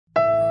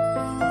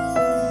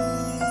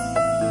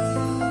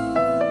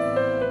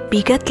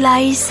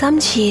विगतलाई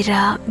सम्झिएर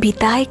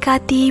बिताएका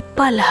ती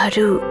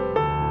पलहरू,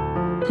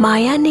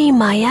 माया नै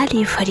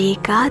मायाले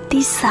भरिएका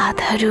ती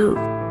साथहरू,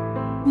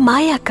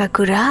 मायाका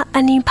कुरा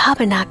अनि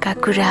भावनाका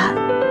कुरा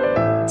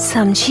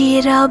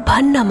सम्झिएर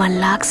भन्न मन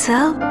लाग्छ,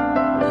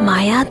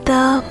 माया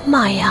त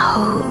माया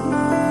हो।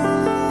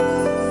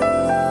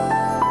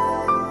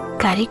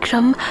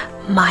 कार्यक्रम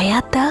माया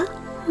त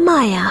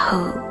माया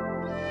हो।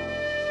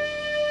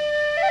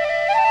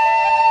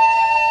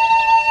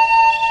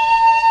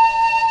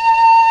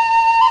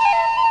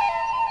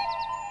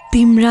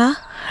 तिम्रा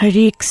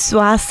हरेक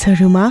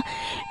श्वासहरूमा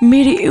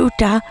मेरो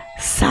एउटा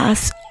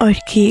सास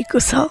अड्किएको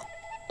छ।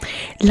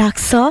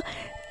 लाग्छ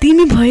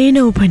तिमी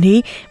भएनौ भने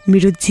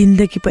मेरो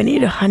जिन्दगी पनि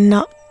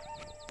रहन्न।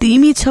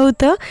 तिमी छौ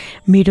त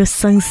मेरो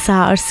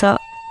संसार छ,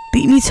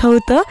 तिमी छौ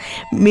त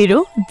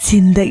मेरो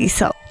जिन्दगी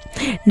छ।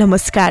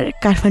 नमस्कार,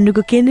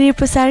 काठमाडौँको केन्द्रीय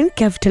प्रसारण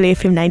क्यापिटल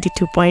एफएम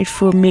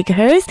 92.4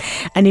 मेगाहर्ज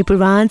अनि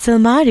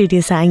पूर्वाञ्चलमा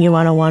रेडियो साङ्गे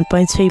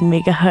 101.3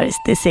 मेगाहर्ज,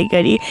 त्यसै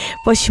गरी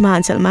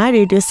पश्चिमाञ्चलमा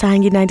रेडियो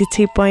साङ्गे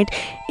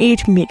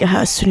 93.8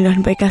 मेगाहर्ज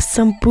सुनिरहनुभएका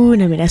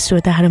सम्पूर्ण मेरा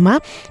श्रोताहरूमा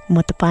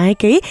म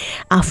तपाईँकै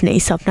आफ्नै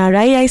सपना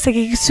राई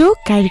आइसकेको छु।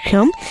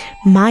 कार्यक्रम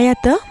माया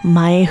त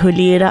माया हो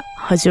लिएर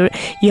हजुर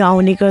यो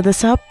आउने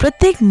गर्दछ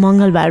प्रत्येक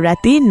मङ्गलबार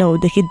राति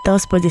 9 देखि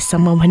 10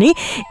 बजेसम्म भने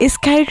यस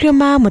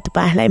कार्यक्रममा म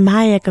तपाईँहरूलाई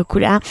मायाका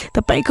कुरा,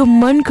 तपाईँको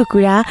मनको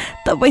कुरा,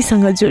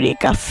 तपाईँसँग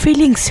जोडिएका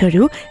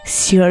फिलिङ्सहरू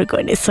सेयर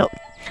गर्नेछौँ।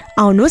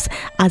 आउनुहोस्,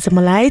 आज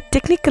मलाई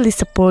टेक्निकली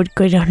सपोर्ट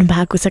गरिरहनु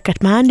भएको छ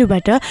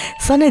काठमाडौँबाट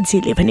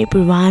सनजीले भने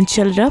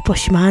पूर्वाञ्चल र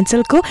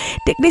पश्चिमाञ्चलको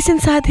टेक्निसियन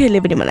साथीहरूले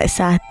पनि मलाई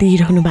साथ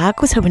दिइरहनु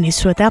भएको छ भने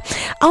श्रोता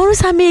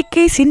आउनुहोस् हामी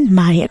एकैछिन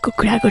मायाको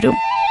कुरा गरौँ।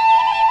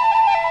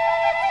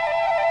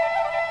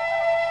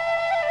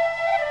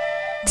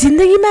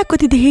 जिन्दगीमा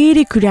कति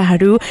धेरै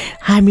कुराहरू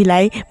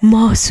हामीलाई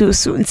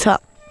महसुस हुन्छ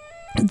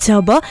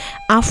जब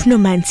आफ्नो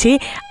मान्छे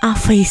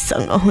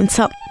आफैसँग हुन्छ।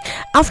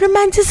 आफ्नो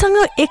मान्छेसँग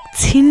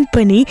एकछिन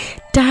पनि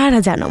टाढा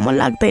जान मन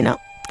लाग्दैन।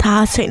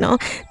 थाहा छैन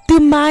त्यो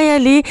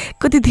मायाले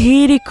कति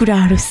धेरै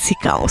कुराहरू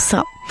सिकाउँछ।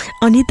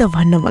 अनि त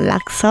भन्न मन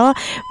लाग्छ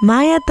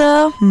माया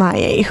त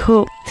मायै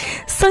हो।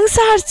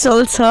 संसार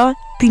चल्छ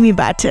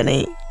तिमीबाट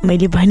नै,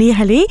 मैले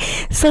भनिहालेँ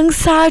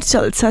संसार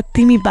चल्छ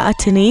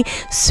तिमीबाट नै,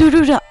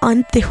 सुरु र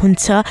अन्त्य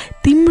हुन्छ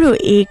तिम्रो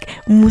एक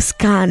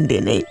मुस्कानले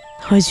नै।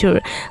 हजुर,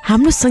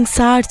 हाम्रो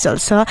संसार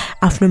चल्छ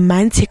आफ्नो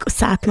मान्छेको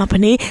साथमा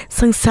पनि।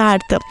 संसार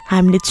त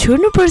हामीले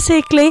छोड्नुपर्छ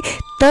एक्लै,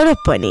 तर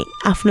पनि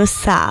आफ्नो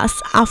सास,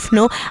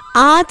 आफ्नो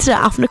आँट र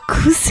आफ्नो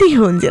खुसी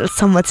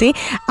हुन्जेलसम्म चाहिँ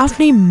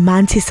आफ्नै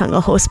मान्छेसँग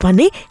होस्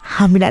भन्ने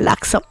हामीलाई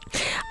लाग्छ।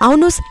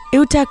 आउनुहोस्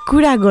एउटा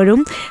कुरा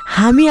गरौँ,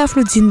 हामी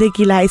आफ्नो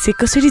जिन्दगीलाई चाहिँ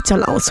कसरी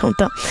चलाउँछौँ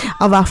त?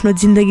 अब आफ्नो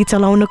जिन्दगी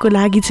चलाउनको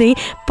लागि चाहिँ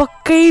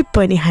पक्कै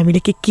पनि हामीले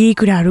के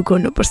कुराहरू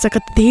गर्नुपर्छ,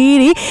 कति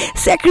धेरै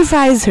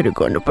सेक्रिफाइसहरू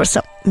गर्नुपर्छ।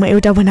 म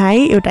एउटा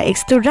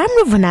यस्तो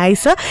राम्रो भनाइ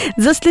छ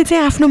जसले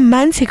चाहिँ आफ्नो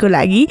मान्छेको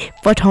लागि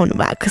पठाउनु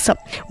भएको छ।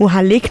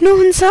 उहाँ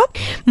लेख्नुहुन्छ,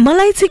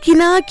 मलाई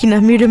चाहिँ किन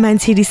मेरो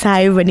मान्छे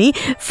रिसायो भने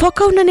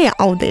फकाउन नै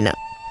आउँदैन,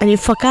 अनि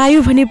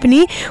फकायो भने पनि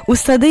ऊ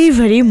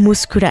सधैँभरि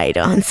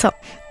मुस्कुराइरहन्छ,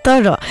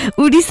 तर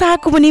ऊ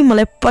रिसाएको पनि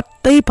मलाई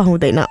पत्तै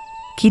पाउँदैन।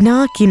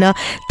 किन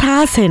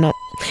थाहा छैन।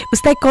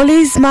 उसलाई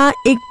कलेजमा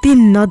एक दिन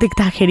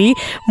नदेख्दाखेरि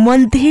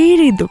मन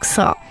धेरै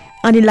दुख्छ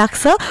अनि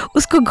लाग्छ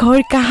उसको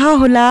घर कहाँ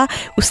होला,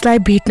 उसलाई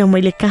भेट्न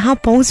मैले कहाँ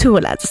पाउँछु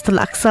होला जस्तो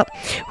लाग्छ।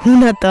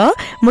 हुन त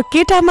म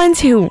केटा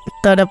मान्छे हुँ,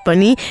 तर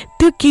पनि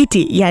त्यो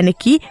केटी यानि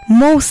कि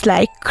म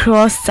उसलाई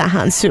क्रस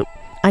चाहन्छु।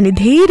 अनि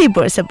धेरै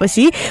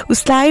वर्षपछि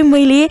उसलाई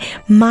मैले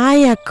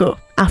मायाको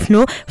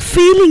आफ्नो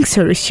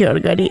फिलिङ्सहरू सेयर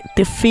गरेँ।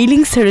 त्यो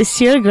फिलिङ्सहरू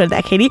सेयर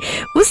गर्दाखेरि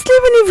उसले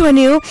पनि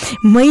भन्यो,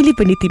 मैले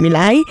पनि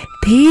तिमीलाई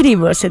धेरै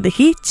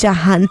वर्षदेखि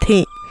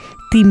चाहन्थेँ।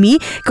 तिमी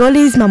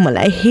कलेजमा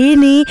मलाई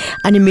हेर्ने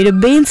अनि मेरो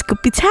बेन्चको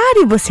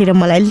पछाडि बसेर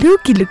मलाई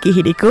लुकी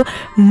हेरेको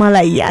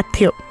मलाई याद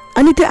थियो।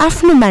 अनि त्यो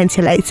आफ्नो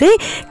मान्छेलाई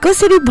चाहिँ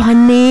कसरी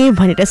भन्ने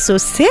भनेर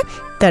सोच्थे,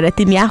 तर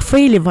तिमी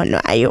आफैले भन्नु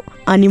आयो।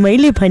 अनि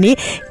मैले भने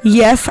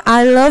yes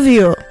I love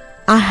you,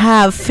 I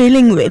have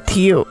feeling with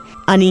you.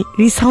 अनि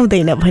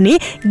रिसाउँदैन भने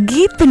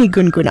गीत पनि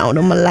गुनगुनाउन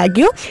मन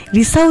लाग्यो।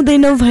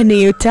 रिसाउँदैन भने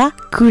एउटा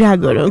कुरा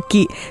गरौँ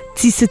कि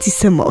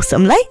चिसो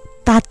मौसमलाई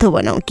तातो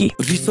बनाऊ कि।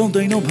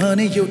 रिसाउँदैनौ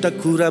भने एउटा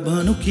कुरा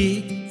भनौ कि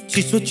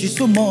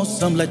चिसो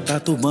मौसमलाई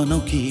तातो बनाऊ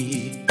कि।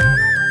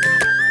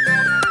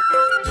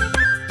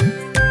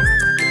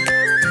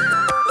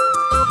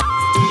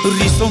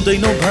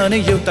 रिसाउँदैनौ भने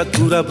एउटा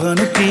कुरा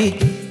भनौ कि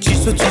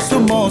चिसो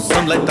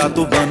मौसमलाई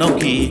तातो बनाऊ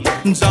कि।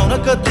 जाउन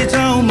कतै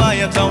जाउँ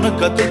माया, जाउन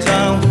कतै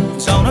जाउँ,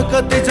 जाउन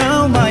कतै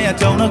जाउँ माया,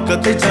 जाउन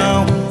कतै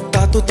जाउँ,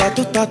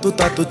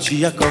 तातो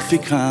चिया कफी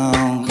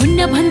खाउँ।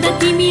 हुन्न भन्दा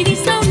तिमी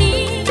रिसाउने,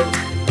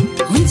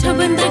 हुन्छ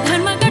भन्दा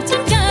घरमा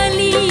गर्छन्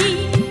गाली।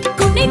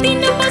 कुनै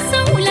दिन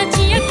बसौँला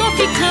चिया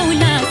कफी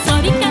खाउला,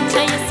 सरी कान्छ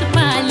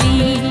यसपालि।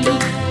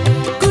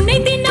 कुनै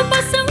दिन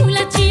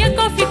बसौँला चिया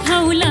कफी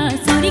खाउला,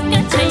 सरी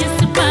कान्छ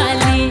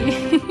यसपालि।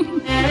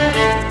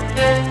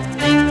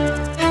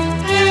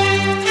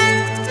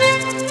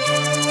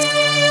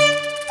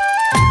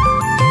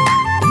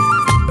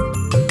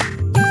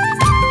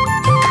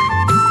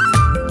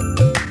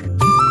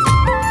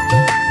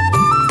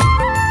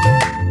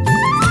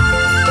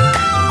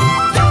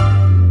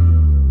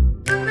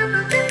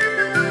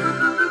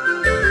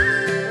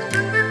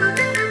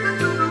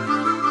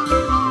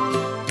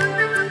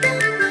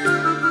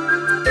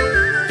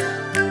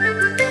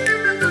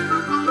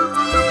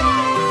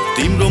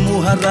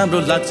 मुहार राम्रो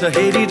लाग्छ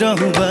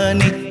हेरिरहँ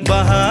भने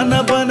बहाना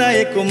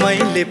बनाएको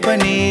मैले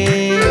पनि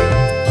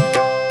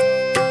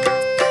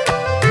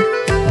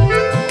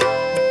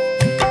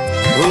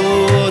हो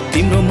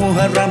तिम्रो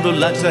मुहार राम्रो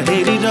लाग्छ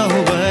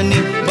हेरिरहँ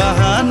भने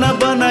बहाना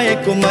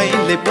बनाएको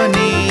मैले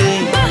पनि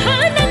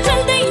बहाना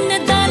चल्दैन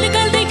दाल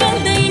गल्दै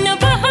गल्दैन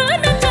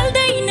बहाना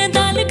चल्दैन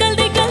दाल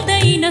गल्दै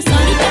गल्दैन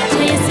सरी कान्छ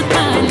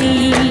यसपाली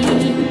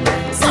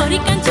सरी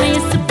कान्छ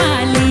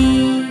यसपाली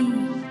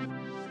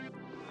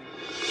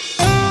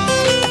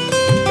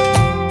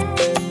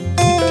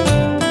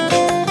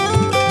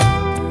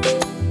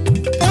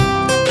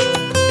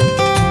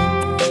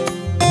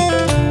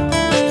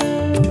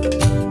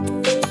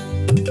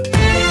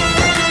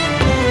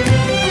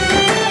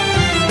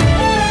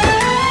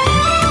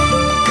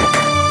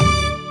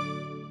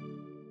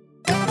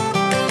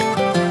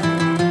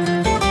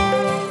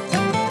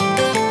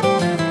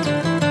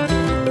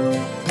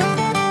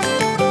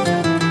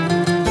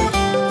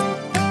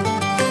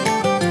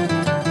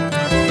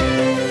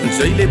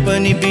जहिले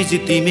पनि बिजी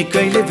तिमी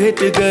कहिले भेट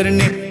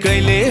गर्ने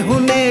कहिले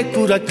हुने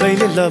कुरा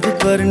कहिले लभ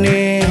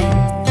गर्ने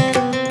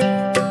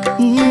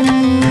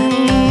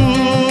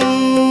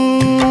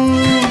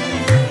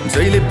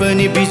जहिले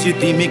पनि बिजी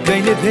तिमी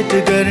कहिले भेट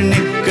गर्ने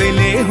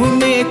कहिले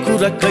हुने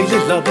कुरा कहिले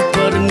लभ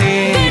गर्ने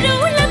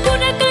गरौला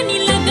कुरा कानी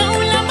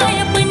लगाउला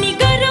माया पनि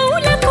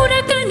गरौला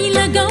कुरा कानी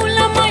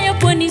लगाउला माया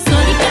पनि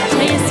सरी कान्छ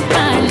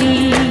यसपाली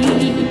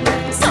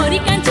सरी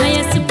कान्छ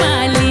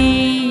यसपाली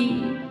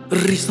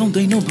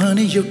रिसाउँदैनौ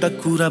भने एउटा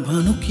कुरा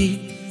भनौ कि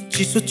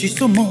चिसो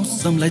चिसो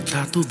मौसमलाई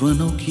तातो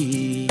बनाऊ कि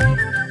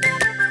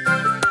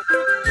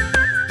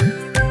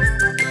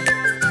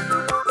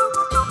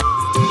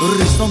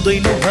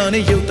रिसाउँदैनौ भने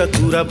एउटा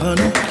कुरा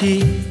भनौ कि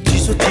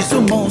चिसो चिसो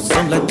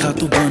मौसमलाई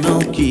तातो बनाऊ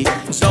कि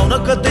जाउन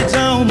कतै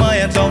जाउँ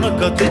माया जाउन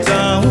कतै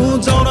जाउँ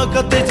जाउन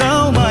कतै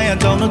जाउँ माया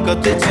जाउन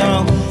कतै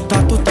जाउँ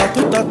तातो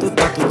तातो तातो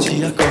तातो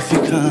चिया कफी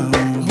खाउँ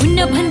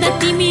हुन्न भन्दा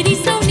तिमी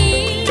रिसाउने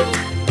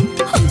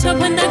हुन्छ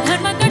भन्दा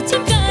घरमा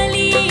गर्छन्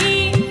गाली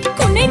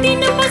कुनै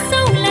दिन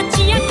बसौला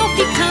चिया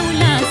कफी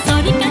खाउला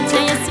सरी कान्छ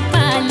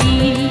यसपाली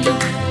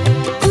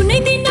कुनै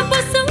दिन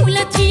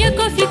बसौला चिया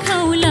कफी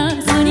खाउला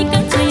सरी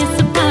कान्छ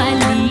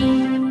यसपाली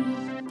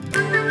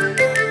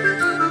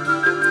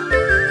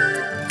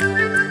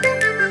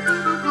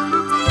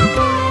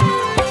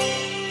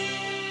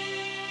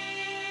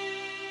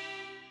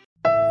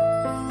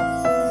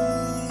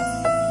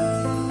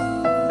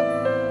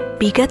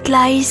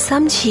विगतलाई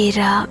सम्झेर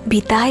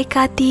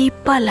बिताएका ती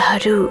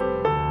पलहरू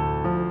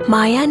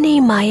माया नै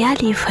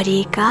मायाले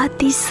भरिएका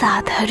ती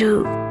साथहरू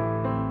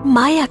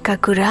मायाका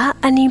कुरा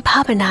अनि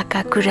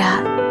भावनाका कुरा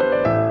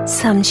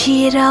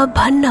सम्झिएर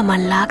भन्न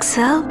मन लाग्छ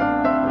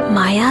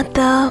माया त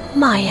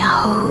माया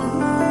हो।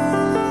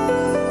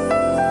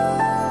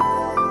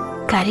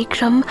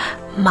 कार्यक्रम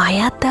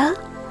माया त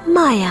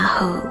माया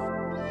हो।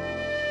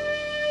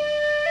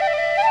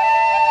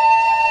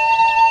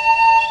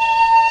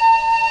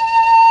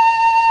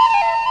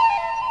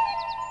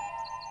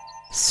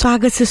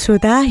 स्वागत छ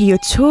श्रोता, यो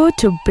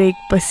छोटो ब्रेक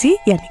पछि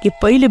यानि कि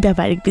पहिलो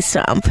व्यावहारिक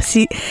विश्राम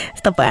पछि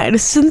तपाईहरु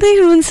सुन्दै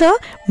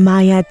हुनुहुन्छ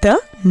माया त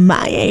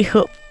माया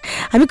हो।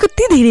 हामी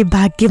कति धेरै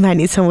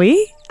भाग्यमानी छौं है,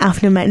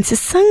 आफ्नो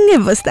मान्छेसँगै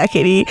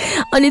बस्दाखेरि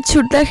अनि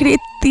छुट्दाखेरि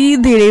यति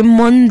धेरै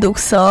मन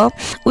दुख्छ,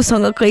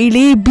 उसँग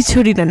कहिले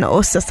बिछोडिन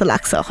नहोस् जस्तो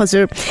लाग्छ।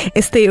 हजुर,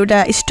 यस्तै एउटा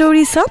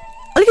स्टोरी छ,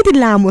 अलिकति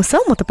लामो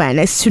छ, म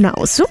तपाईहरुलाई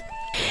सुनाउँछु।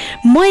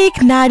 म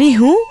एक नारी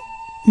हुँ,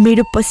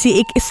 मेरो पछि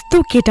एक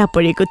यस्तो केटा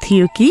परेको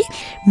थियो कि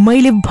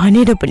मैले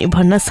भनेर पनि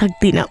भन्न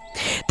सक्दिनँ।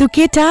 त्यो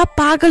केटा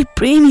पागल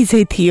प्रेमी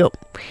चाहिँ थियो।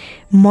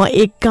 म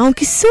एक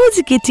गाउँकी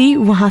सोझी केटी,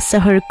 उहाँ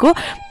सहरको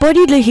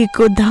पढि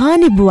लेखेको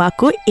धनी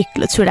बुवाको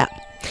एक्लो छोरा।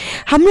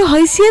 हाम्रो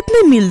हैसियत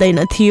नै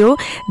मिल्दैन थियो,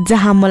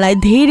 जहाँ मलाई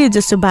धेरै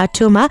जसो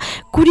बाटोमा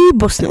कुरी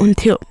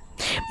बस्नुहुन्थ्यो।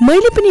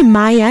 मैले पनि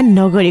माया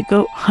नगरेको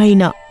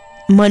होइन,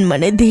 मनमा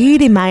नै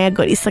धेरै माया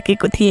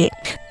गरिसकेको थिएँ।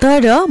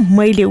 तर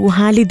मैले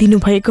उहाँले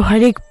दिनुभएको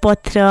हरेक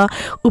पत्र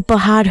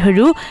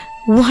उपहारहरू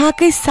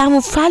उहाँकै सामु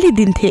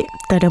फालिदिन्थे।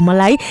 तर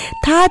मलाई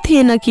थाहा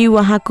थिएन कि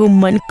उहाँको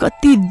मन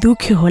कति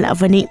दुख्यो होला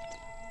भने।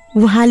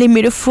 उहाँले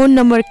मेरो फोन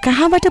नम्बर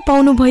कहाँबाट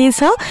पाउनु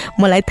भएछ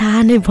मलाई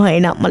थाहा नै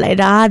भएन। मलाई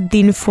रात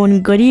दिन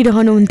फोन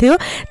गरिरहनुहुन्थ्यो,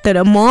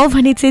 तर म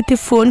भने चाहिँ त्यो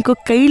फोनको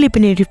कहिले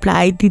पनि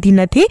रिप्लाई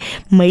दिदिनथे,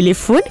 मैले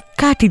फोन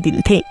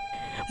काटिदिन्थे।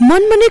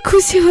 मनमा नै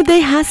खुसी हुँदै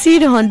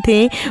हाँसिरहन्थे।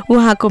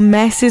 उहाँको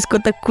म्यासेजको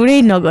त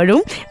कुरै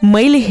नगरौँ,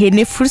 मैले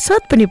हेर्ने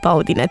फुर्सद पनि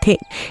पाउँदिनथे।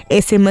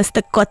 एसएमएस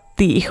त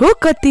कति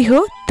हो,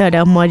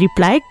 तर म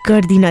रिप्लाई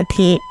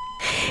गर्दिनथे।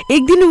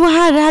 एक दिन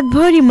उहाँ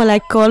रातभरि मलाई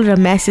कल र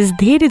म्यासेज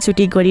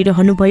धेरैचोटि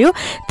गरिरहनु भयो,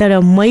 तर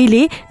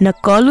मैले न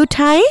कल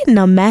उठाएँ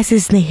न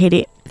म्यासेज नै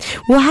हेरेँ।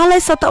 उहाँलाई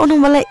सताउन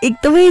मलाई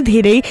एकदमै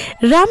धेरै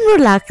राम्रो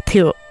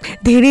लाग्थ्यो।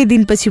 धेरै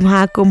दिनपछि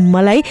उहाँको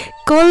मलाई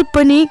कल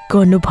पनि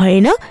गर्नु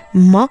भएन,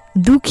 म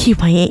दुखी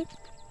भएँ।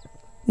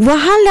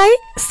 उहाँलाई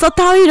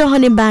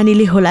सताइरहने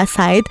बानीले होला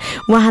सायद,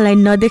 उहाँलाई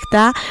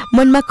नदेख्दा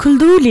मनमा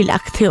खुल्दुली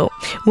लाग्थ्यो।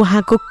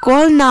 उहाँको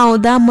कल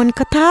नआउँदा मन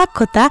कता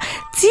कता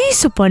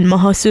चिसोपन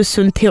महसुस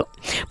हुन्थ्यो।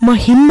 म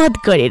हिम्मत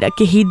गरेर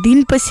केही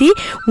दिनपछि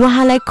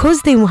उहाँलाई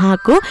खोज्दै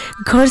उहाँको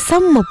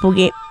घरसम्म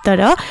पुगे,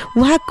 तर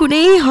उहाँ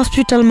कुनै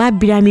हस्पिटलमा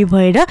बिरामी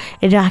भएर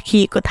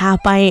राखिएको थाहा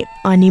पाएँ।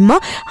 अनि म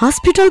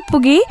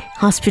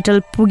हस्पिटल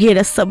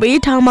पुगेर सबै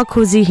ठाउँमा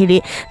खोजी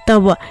हिँडेँ।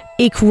 तब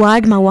एक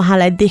वार्डमा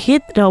उहाँलाई देखेँ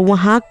र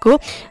उहाँको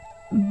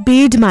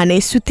बेडमा नै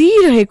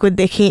सुतिरहेको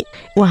देखेँ।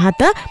 उहाँ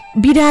त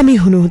बिरामी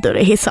हुनुहुँदो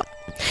रहेछ।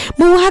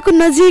 म उहाँको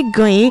नजिक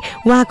गएँ,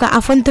 उहाँको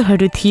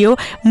आफन्तहरू थियो।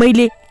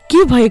 मैले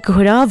के भएको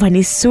हो र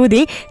भनी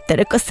सोधेँ,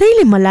 तर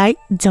कसैले मलाई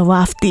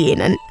जवाफ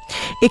दिएनन्।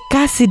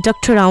 एक्कासी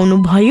डाक्टर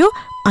आउनुभयो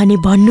अनि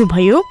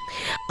भन्नुभयो,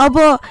 अब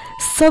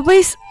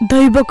सबै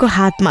दैवको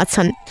हातमा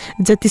छन्,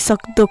 जति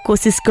सक्दो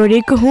कोसिस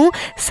गरेको हुँ,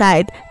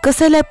 सायद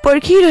कसैलाई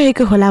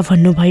पर्खिरहेको होला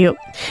भन्नुभयो।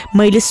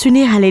 मैले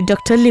सुनिहालेँ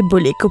डाक्टरले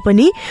बोलेको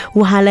पनि।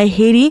 उहाँलाई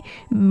हेरी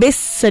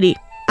बेसरी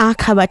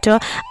आँखाबाट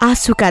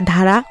आँसुका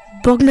धारा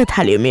बग्न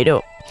थाल्यो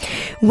मेरो।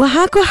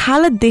 उहाँको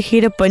हालत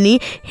देखेर पनि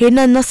हेर्न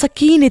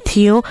नसकिने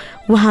थियो।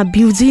 उहाँ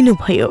बिउजिनु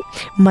भयो।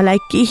 मलाई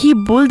केही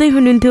बोल्दै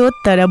हुनुहुन्थ्यो,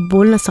 तर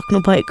बोल्न सक्नु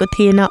भएको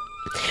थिएन।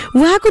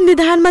 उहाँको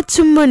निधारमा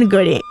चुम्बन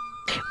गरे।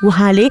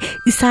 उहाँले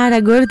इसारा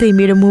गर्दै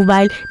मेरो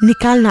मोबाइल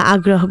निकाल्न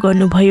आग्रह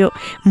गर्नुभयो।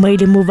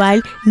 मैले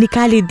मोबाइल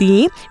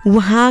निकालिदिएँ।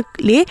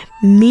 उहाँले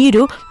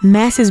मेरो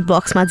म्यासेज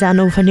बक्समा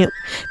जानु भन्यो।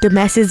 त्यो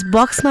म्यासेज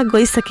बक्समा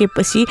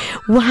गइसकेपछि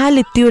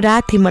उहाँले त्यो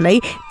राति मलाई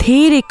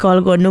धेरै कल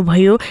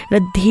गर्नुभयो र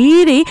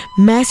धेरै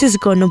म्यासेज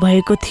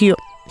गर्नुभएको थियो।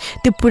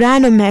 त्यो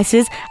पुरानो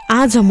म्यासेज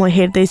आज म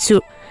हेर्दैछु।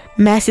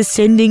 म्यासेज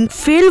सेन्डिङ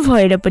फेल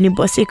भएर पनि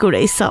बसेको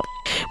रहेछ।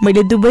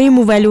 मैले दुवै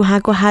मोबाइल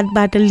उहाँको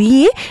हातबाट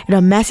लिएँ र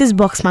म्यासेज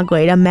बक्समा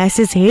गएर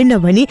म्यासेज हेर्न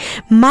भनी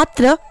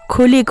मात्र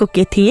खोलेको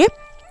के थिएँ,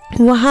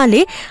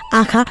 उहाँले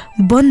आँखा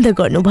बन्द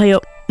गर्नुभयो।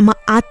 म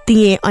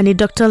आत्तिएँ अनि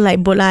डाक्टरलाई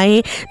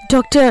बोलाएँ।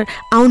 डाक्टर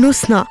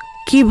आउनुहोस् न,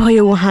 के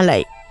भयो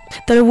उहाँलाई?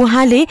 तर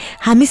उहाँले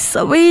हामी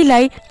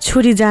सबैलाई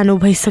छोडी जानु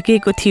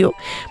भइसकेको थियो।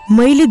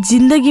 मैले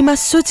जिन्दगीमा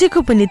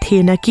सोचेको पनि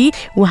थिएन कि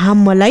उहाँ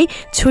मलाई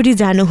छोडी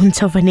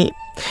जानुहुन्छ भने।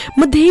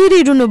 म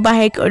धेरै रुनु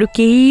बाहेक अरू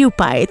केही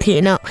उपाय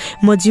थिएन।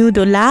 म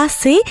जिउँदो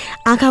लासै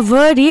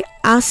आँखाभरि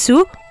आँसु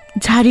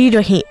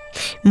झारिरहेँ।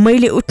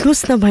 मैले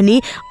उठ्नुहोस् न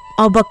भनी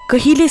अब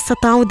कहिले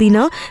सताउँदिन,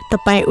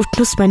 तपाईँ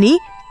उठ्नुहोस् भनी,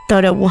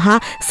 तर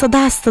उहाँ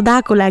सदा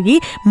सदाको लागि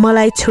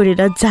मलाई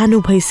छोडेर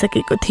जानु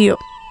भइसकेको थियो।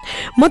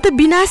 म त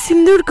बिना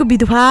सिन्दुरको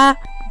विधवा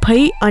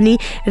भई अनि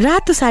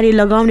रातो साडी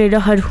लगाउने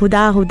रहर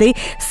हुँदाहुँदै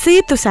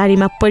सेतो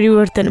साडीमा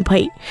परिवर्तन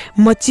भई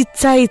म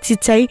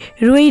चिच्चाई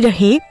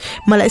रोइरहेँ।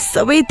 मलाई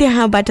सबै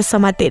त्यहाँबाट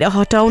समातेर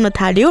हटाउन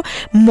थाल्यो।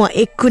 म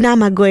एक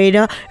कुनामा गएर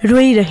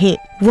रोइरहेँ।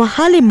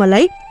 उहाँले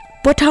मलाई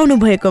पठाउनु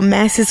भएको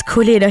म्यासेज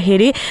खोलेर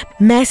हेरेँ।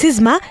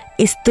 म्यासेजमा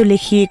यस्तो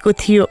लेखिएको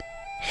थियो,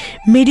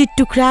 मेरी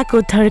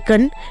टुक्राको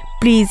धड्कन,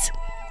 प्लिज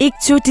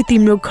एकचोटि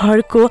तिम्रो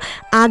घरको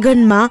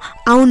आँगनमा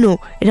आउनु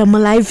र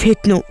मलाई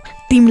भेट्नु।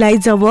 तिमीलाई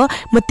जब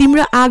म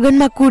तिम्रो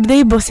आँगनमा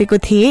कुर्दै बसेको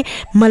थिएँ,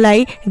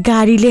 मलाई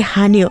गाडीले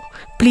हान्यो।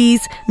 प्लिज,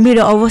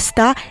 मेरो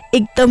अवस्था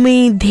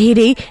एकदमै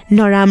धेरै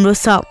नराम्रो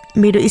छ।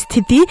 मेरो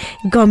स्थिति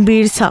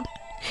गम्भीर छ।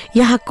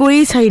 यहाँ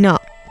कोही छैन।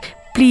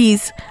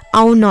 प्लिज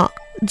आउन।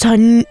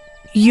 झन्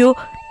यो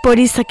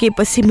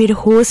परिसकेपछि मेरो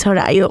होस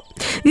हरायो।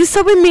 यो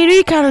सबै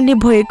मेरै कारणले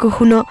भएको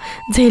हुन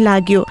झै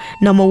लाग्यो।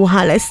 न म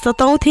उहाँलाई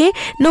सताउँथेँ,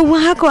 न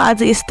उहाँको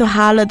आज यस्तो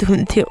हालत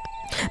हुन्थ्यो।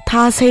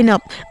 थाहा छैन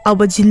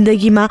अब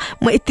जिन्दगीमा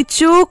म यति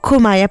चोखो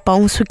माया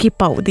पाउँछु कि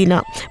पाउँदिन।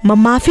 म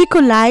माफीको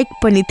लायक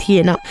पनि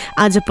थिएन।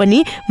 आज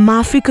पनि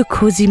माफीको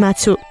खोजीमा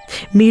छु।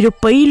 मेरो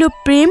पहिलो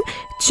प्रेम,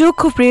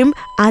 चोखो प्रेम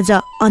आज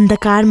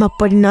अन्धकारमा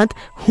परिणत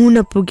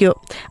हुन पुग्यो।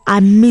 I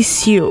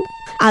miss you.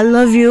 I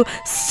love you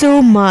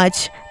so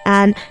much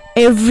and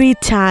every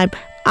time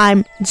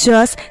I'm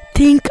just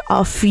think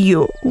of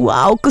you.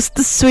 Wow,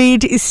 कस्तो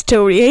स्वीट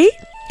स्टोरी है।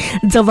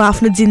 जब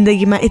आफ्नो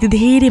जिन्दगीमा यति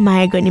धेरै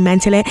माया गर्ने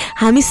मान्छेलाई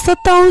हामी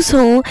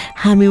सताउँछौँ,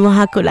 हामी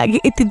उहाँको लागि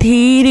यति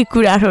धेरै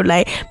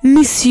कुराहरूलाई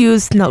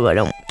मिसयुज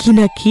नगरौँ।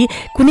 किनकि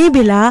कुनै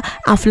बेला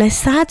आफूलाई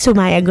साँचो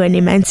माया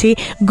गर्ने मान्छे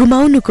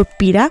गुमाउनुको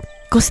पीडा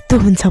कस्तो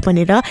हुन्छ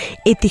भनेर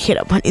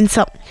यतिखेर भनिन्छ।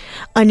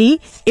 अनि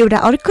एउटा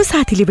अर्को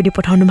साथीले पनि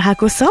पठाउनु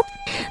भएको छ,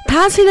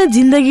 थाहा छैन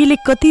जिन्दगीले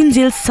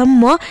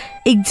कतिन्जेलसम्म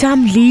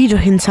एक्जाम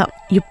लिइरहन्छ।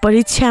 यो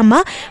परीक्षामा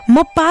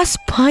म पास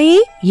भएँ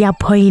या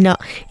भइन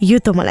यो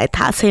त मलाई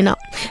थाहा छैन,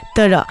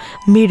 तर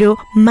मेरो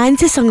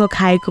मान्छेसँग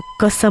खाएको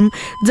कसम,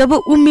 जब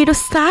ऊ मेरो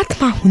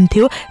साथमा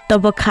हुन्थ्यो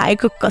तब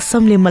खाएको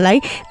कसमले मलाई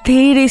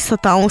धेरै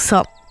सताउँछ।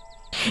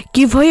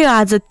 के भयो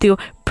आज त्यो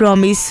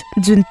प्रमिस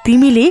जुन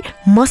तिमीले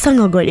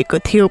मसँग गरेको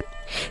थियो?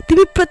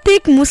 तिमी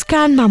प्रत्येक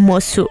मुस्कानमा म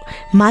छु,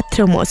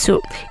 मात्र म छु,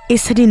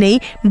 यसरी नै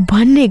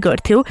भन्ने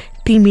गर्थ्यौ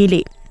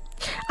तिमीले।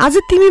 आज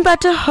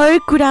तिमीबाट हर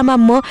कुरामा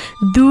म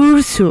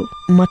दूर छु,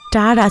 म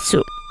टाढा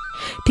छु।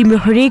 तिम्रो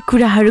हरेक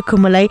कुराहरूको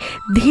मलाई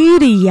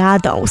धेरै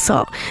याद आउँछ।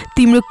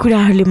 तिम्रो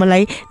कुराहरूले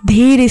मलाई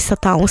धेरै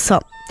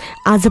सताउँछ।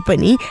 आज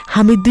पनि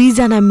हामी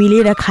दुईजना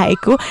मिलेर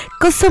खाएको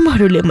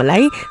कसमहरूले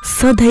मलाई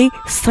सधैँ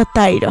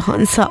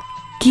सताइरहन्छ।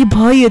 के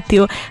भयो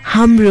त्यो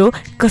हाम्रो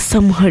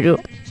कसमहरू?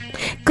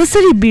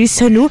 कसरी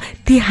बिर्सनु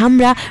ती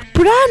हाम्रा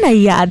पुराना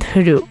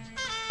यादहरू?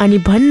 अनि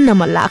भन्न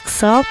मन लाग्छ,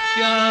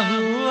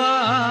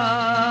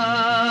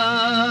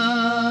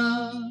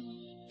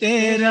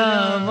 तेरा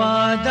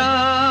वादा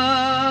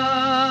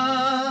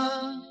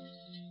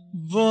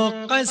वो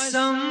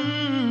कसम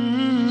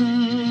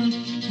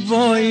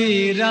वो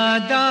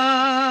इरादा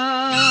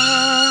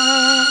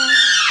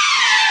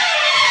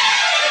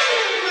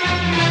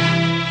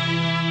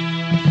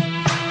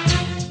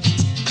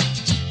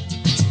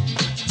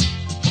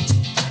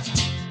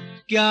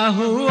क्या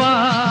हुआ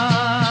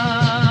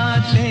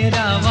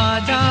तेरा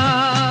वादा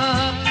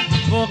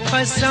वो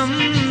कसम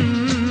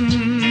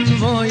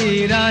वो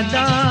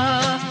इरादा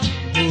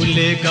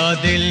भूलेगा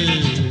दिल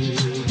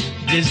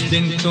जिस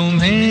दिन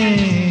तुम्हें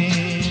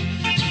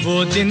वो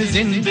दिन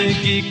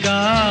जिंदगी का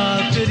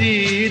आखिरी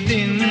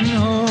दिन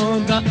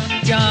होगा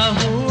क्या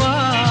हुआ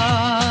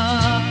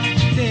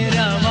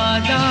तेरा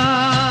वादा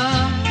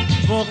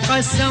वो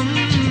कसम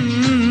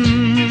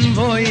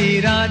वो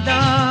इरादा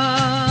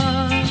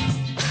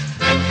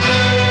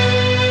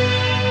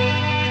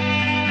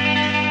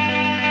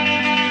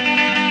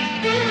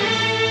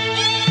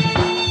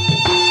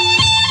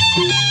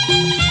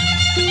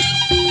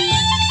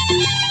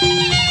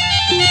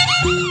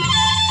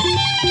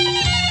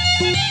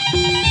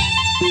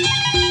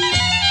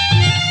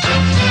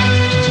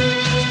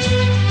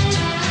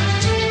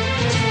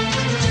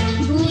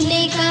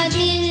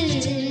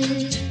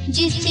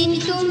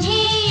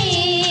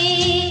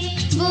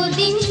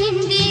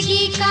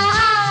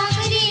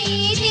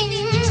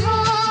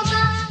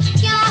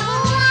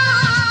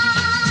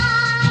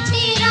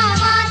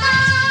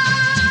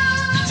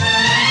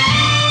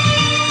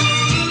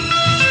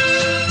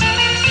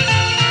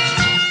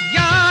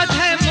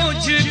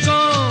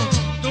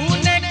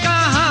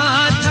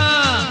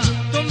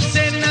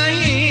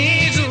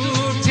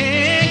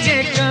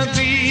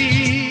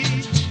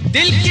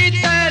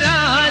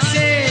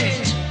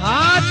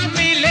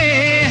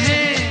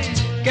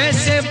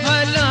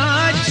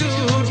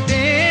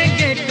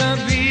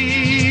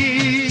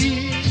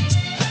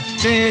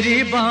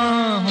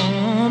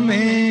बाहों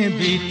में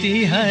बीती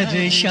हर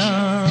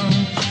शाम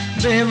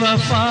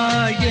बेवफा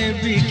ये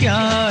भी क्या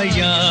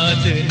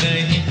याद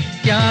नहीं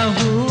क्या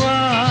हुआ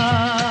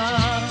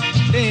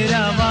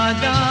तेरा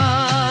वादा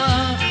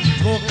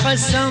वो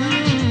कसम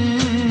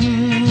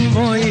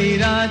वो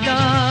इरादा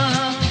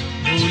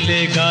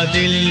भूलेगा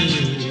दिल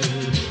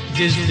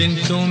जिस दिन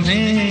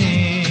तुम्हें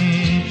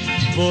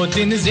वो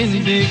दिन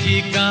जिंदगी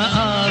का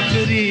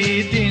आखिरी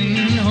दिन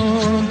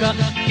होगा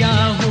क्या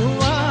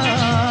हुआ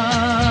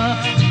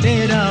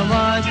तेरा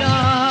वादा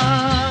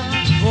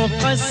वो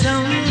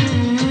कसम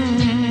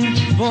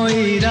वो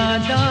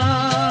इरादा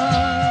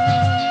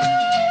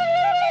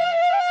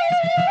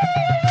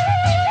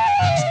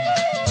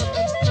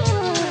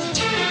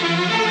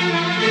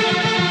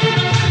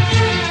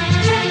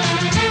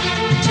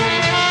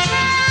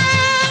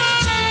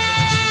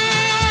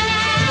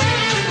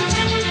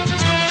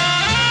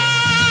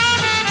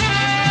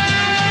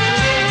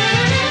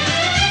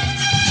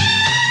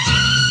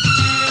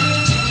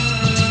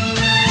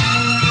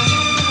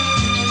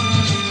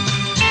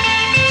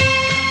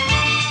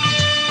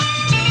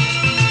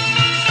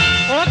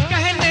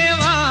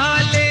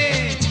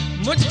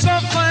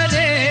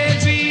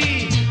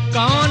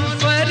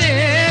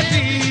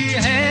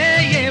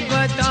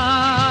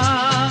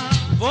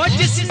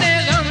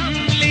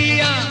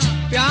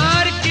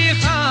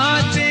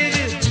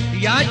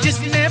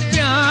जिसने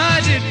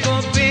प्यार को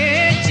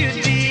बेच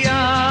दिया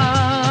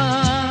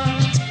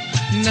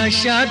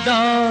नशा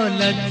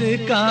दौलत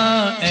का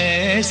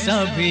ऐसा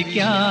भी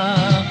क्या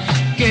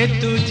कि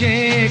तुझे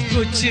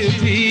कुछ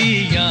भी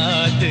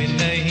याद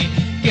नहीं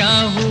क्या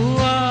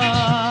हुआ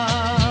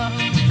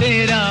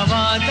तेरा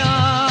वादा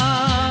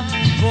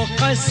वो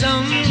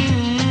कसम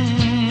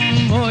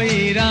वो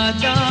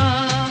इरादा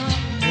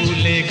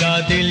भूलेगा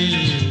दिल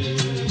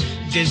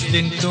जिस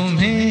दिन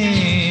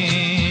तुम्हें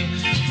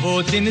वो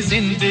दिन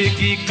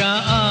जिंदगी का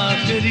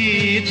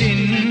आखिरी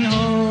दिन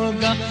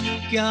होगा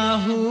क्या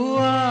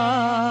हुआ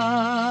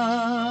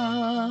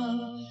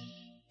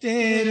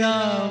तेरा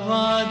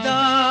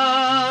वादा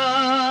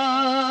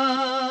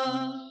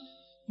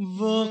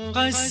वो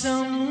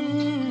कसम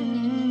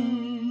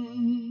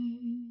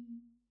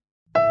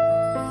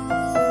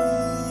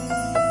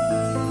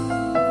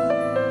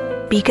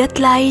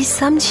विगतलाई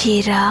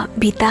सम्झेर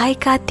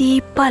बिताएका ती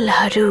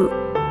पलहरू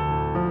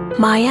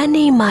माया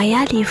नै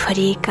मायाले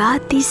भरिएका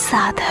ती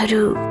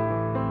साथहरू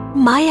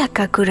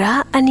मायाका कुरा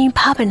अनि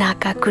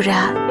भावनाका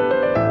कुरा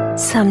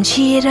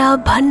सम्झिएर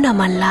भन्न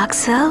मन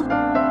लाग्छ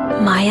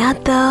माया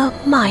त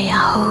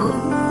माया हो।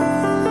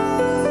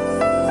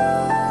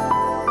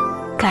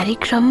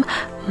 कार्यक्रम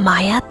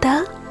माया त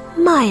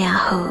माया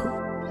हो।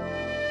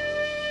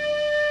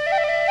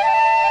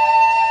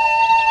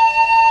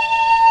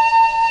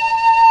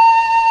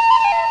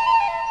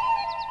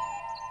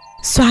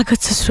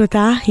 स्वागत छ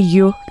श्रोता,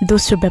 यो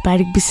दोस्रो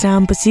व्यापारिक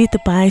विश्रामपछि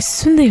तपाईँ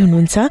सुन्दै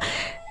हुनुहुन्छ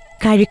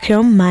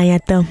कार्यक्रम माया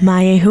त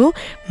माया हो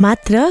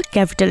मात्र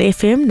क्यापिटल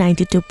एफएम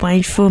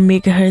 92.4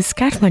 मेगाहर्ज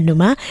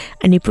काठमाडौँमा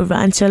अनि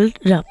पूर्वाञ्चल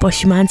र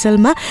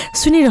पश्चिमाञ्चलमा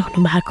सुनिरहनु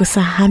भएको छ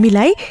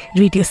हामीलाई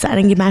रेडियो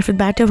सारङ्गी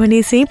मार्फतबाट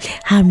भने चाहिँ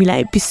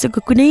हामीलाई विश्वको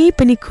कुनै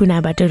पनि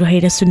कुनाबाट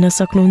रहेर सुन्न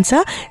सक्नुहुन्छ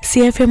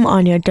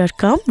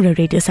cfmonline.com र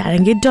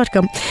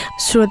radiosarangit.com।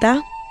 श्रोता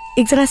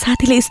एकजना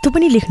साथीले यस्तो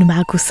पनि लेख्नु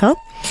भएको छ,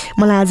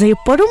 मलाई आज यो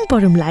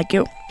पढौँ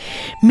लाग्यो।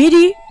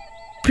 मेरी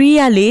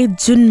प्रियाले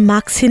जुन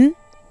माग्छिन्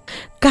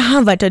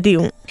कहाँबाट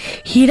दिउँ,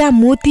 हीरा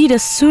मोती र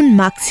सुन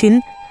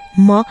माग्छिन्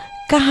म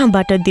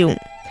कहाँबाट दिउँ।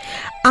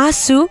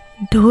 आँसु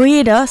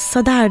धोएर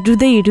सदा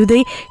रुँदै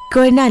रुँदै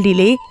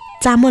कर्णालीले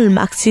चामल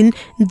माग्छिन्,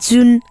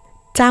 जुन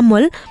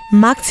चामल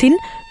माग्छिन्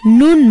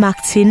नुन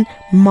माग्छिन्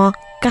म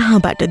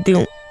कहाँबाट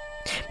दिउँ।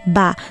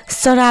 बा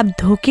शराब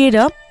धोकेर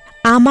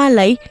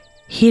आमालाई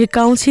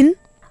हिर्काउँछिन्,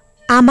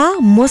 आमा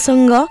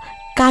मसँग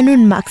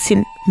कानुन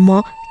माग्छिन्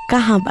म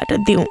कहाँबाट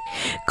दिउँ।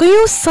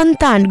 कयौं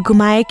सन्तान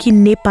गुमाएकी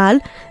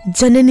नेपाल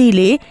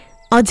जननीले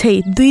अझै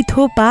 2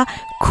 थोपा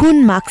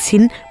खुन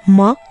माग्छिन्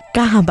म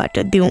कहाँबाट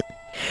दिउँ।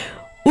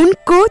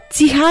 उनको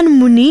चिहान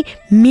मुनि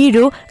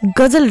मेरो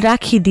गजल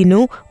राखिदिनु,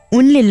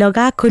 उनले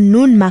लगाएको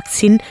नुन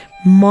माग्छिन्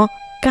म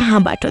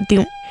कहाँबाट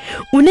दिउँ।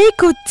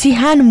 उनैको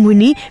चिहान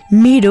मुनि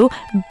मेरो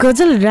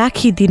गजल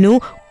राखिदिनु,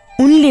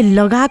 उनले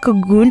लगाएको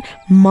गुण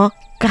म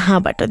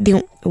कहाँबाट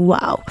दिउँ।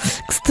 वाउ,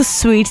 कस्तो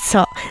स्वीट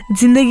छ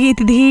जिन्दगी,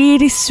 यति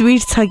धेरै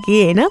स्वीट छ कि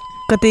होइन।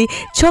 कतै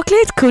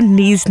चक्लेटको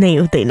निज नै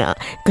हुँदैन,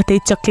 कतै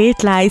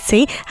चक्लेटलाई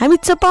चाहिँ हामी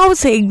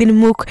चपाउँछ एक दिन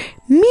मुख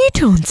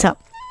मिठो हुन्छ,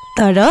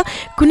 तर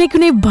कुनै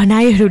कुनै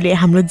भनाइहरूले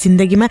हाम्रो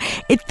जिन्दगीमा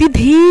यति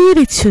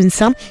धेरै छुन्छ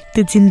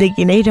त्यो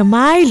जिन्दगी नै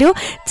रमाइलो।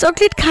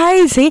 चक्लेट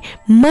खाए चाहिँ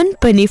मन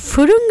पनि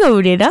फुरुङ्ग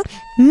उडेर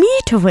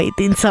मिठो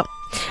भइदिन्छ।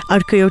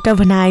 अर्को एउटा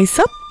भनाइ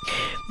छ,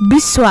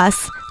 विश्वास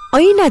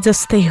ऐना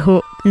जस्तै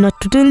हो,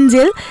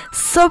 नटुटुन्जेल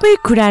सबै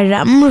कुरा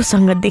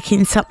राम्रोसँग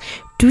देखिन्छ,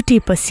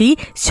 टुटेपछि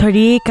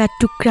छरिएका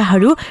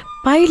टुक्राहरू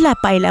पाइला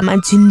पाइलामा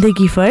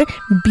जिन्दगीभर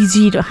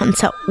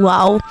बिजिरहन्छ।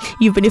 वाउ,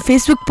 यो पनि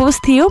फेसबुक पोस्ट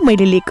थियो,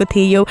 मैले लिएको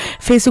थिएँ। यो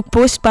फेसबुक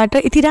पोस्टबाट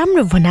यति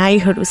राम्रो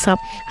भनाइहरू छ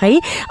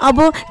है। अब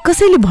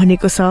कसैले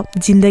भनेको छ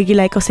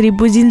जिन्दगीलाई कसरी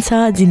बुझिन्छ,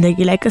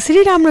 जिन्दगीलाई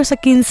कसरी राम्रो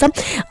सकिन्छ,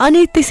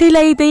 अनि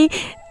त्यसैलाई चाहिँ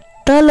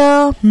तल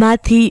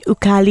माथि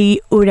उकाली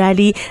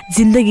ओराली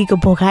जिन्दगीको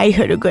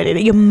भोगाइहरू गरेर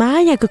यो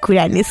मायाको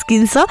कुरा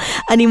निस्किन्छ।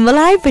 अनि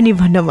मलाई पनि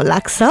भन्न मन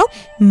लाग्छ,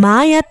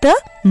 माया त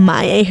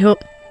माया हो।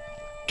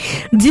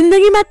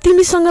 जिन्दगीमा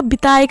तिमीसँग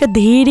बिताएका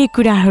धेरै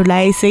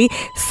कुराहरूलाई चाहिँ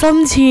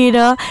सम्झिएर,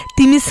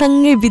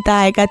 तिमीसँगै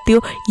बिताएका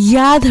त्यो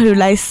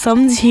यादहरूलाई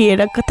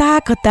सम्झिएर कता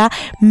कता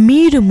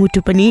मेरो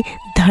मुटु पनि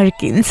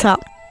धड्किन्छ।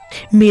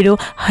 मेरो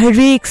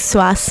हरेक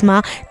श्वासमा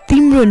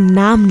तिम्रो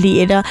नाम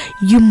लिएर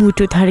यो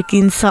मुटु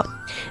धड्किन्छ।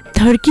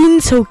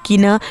 धड्किन्छौ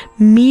किन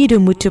मेरो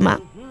मुटुमा,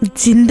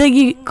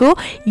 जिन्दगीको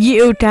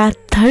यो एउटा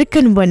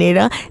धड्कन बनेर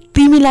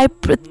तिमीलाई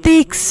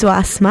प्रत्येक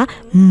श्वासमा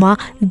म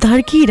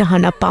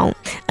धड्किरहन पाऊँ।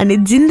 अनि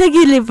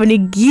जिन्दगीले पनि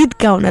गीत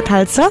गाउन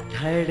थाल्छ,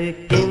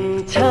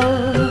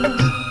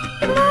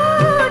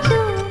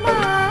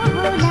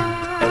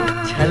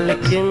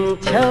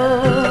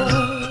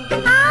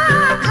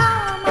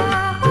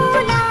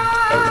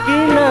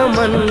 किन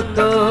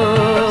मनको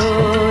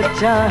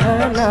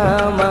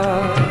चाहनामा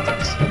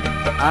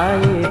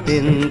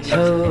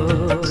आइदिन्छौ,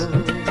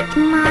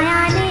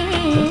 मायाले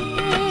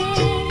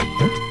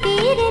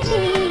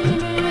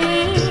तिर्तिले,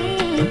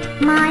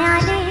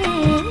 मायाले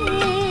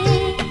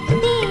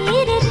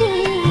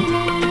तिर्तिले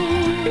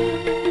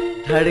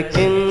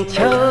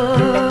धड्किन्छौ,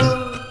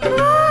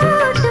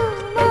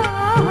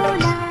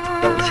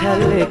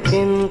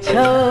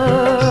 छल्किन्छौ,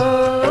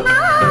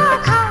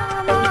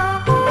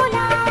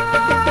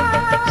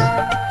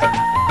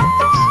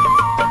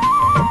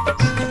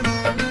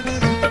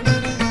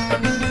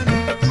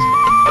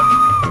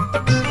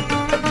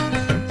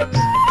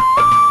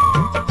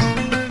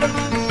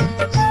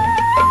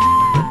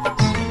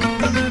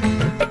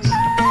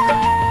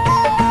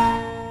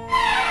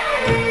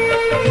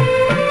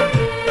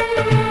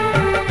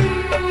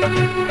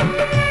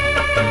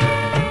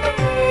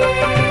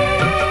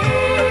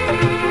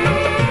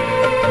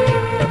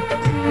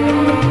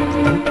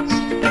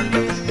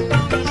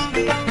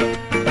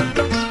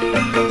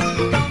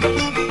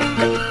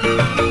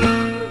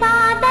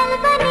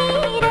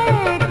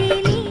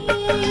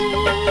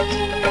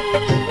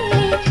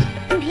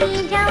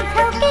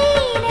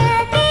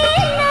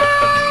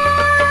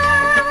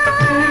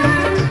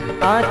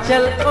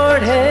 आँचल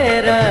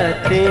ओढेर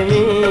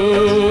तिमी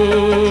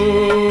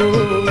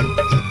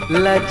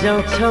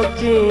लजाउँछौ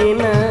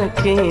किन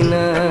किन,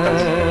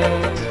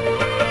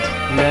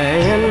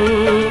 नयन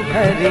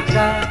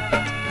भरिका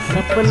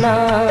सपना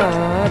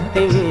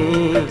तिमी,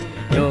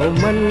 यो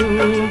मन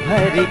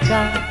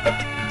भरिका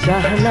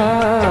चाहना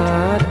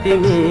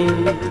तिमी।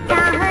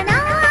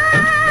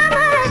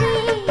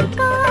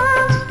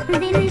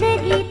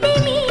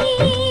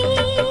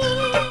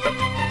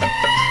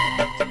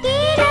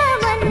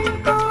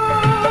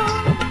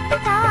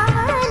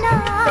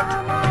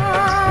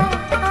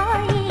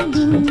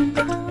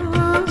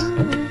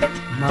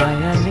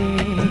 मायाले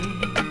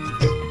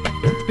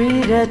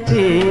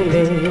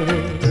पिरतीले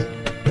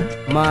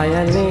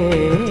मायाले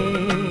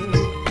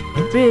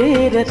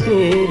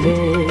पिरतीले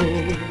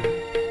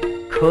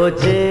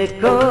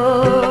खोजेको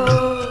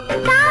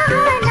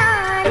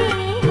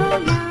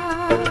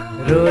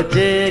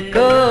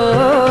रोजेको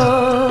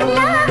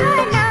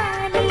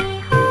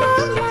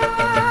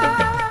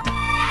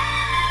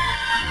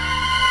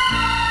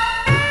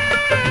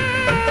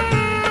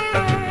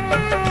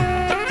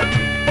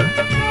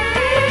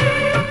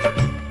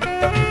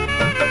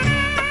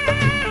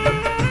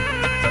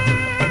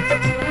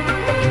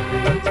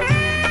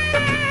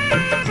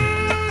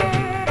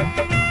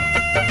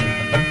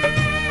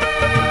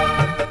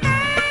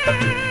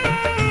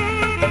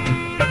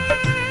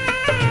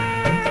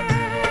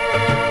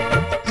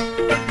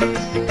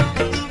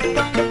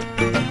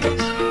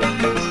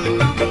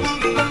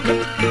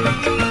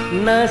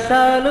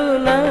नसालु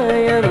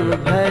नयन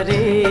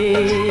भरी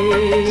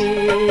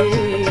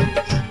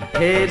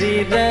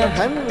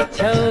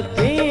हेरिरहन्छौ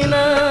किन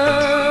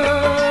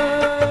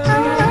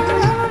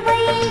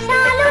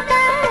वैशालु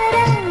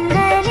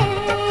तरङ्गले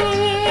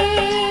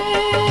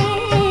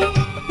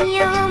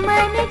यो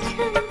मन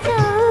छुन्छौ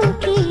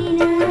किन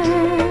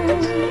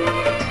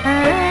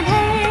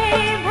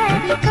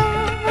आधारभरिको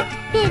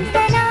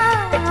बिर्सना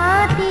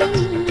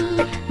तिमी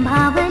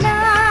भावना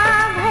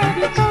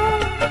भरिको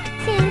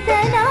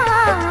सिर्जना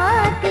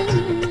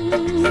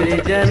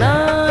सृजना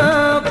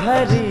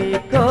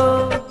भरिको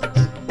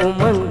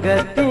उमङ्ग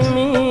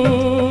तिमी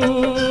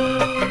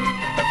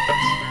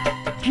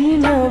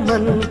किन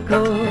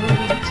मनको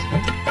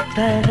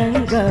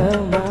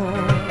तरङ्गमा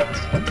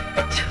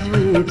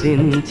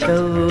छोइदिन्छौ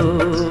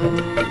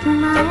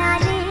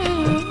मायाले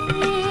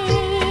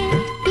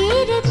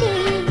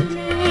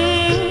पिरतीले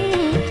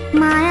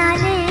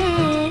मायाले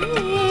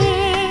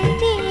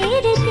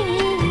पिरतीले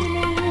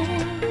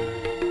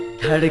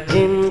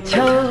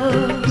धड्किन्छौ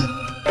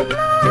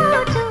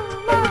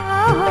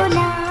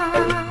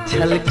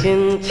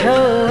छल्किन्छौ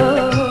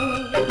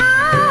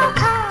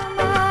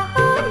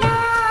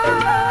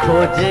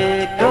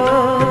खोजेको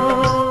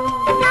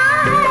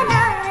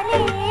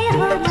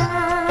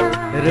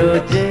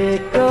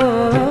रोजेको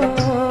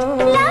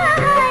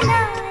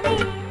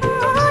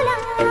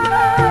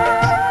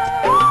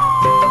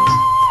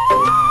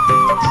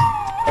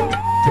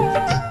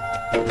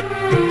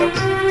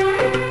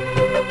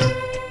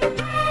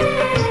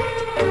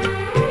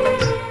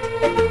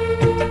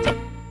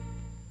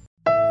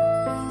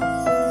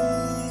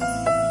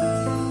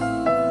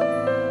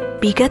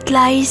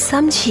विगतलाई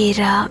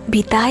सम्झिएर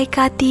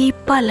बिताएका ती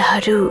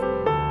पलहरू,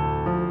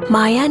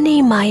 माया नै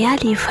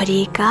मायाले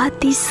भरिएका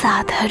ती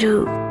साथहरू,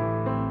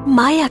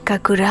 मायाका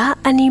कुरा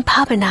अनि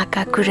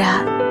भावनाका कुरा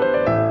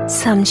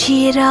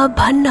सम्झिएर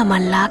भन्न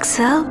मन लाग्छ,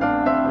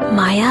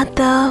 माया त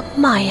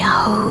माया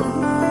हो।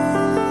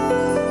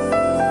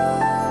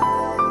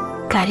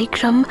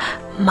 कार्यक्रम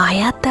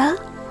माया त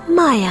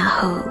माया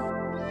हो।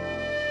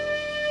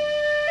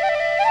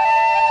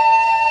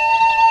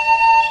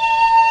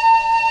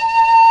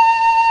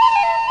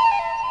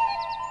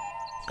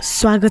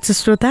 स्वागत छ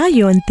श्रोता,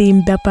 यो अन्तिम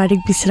व्यापारिक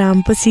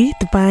विश्रामपछि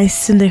तपाईँ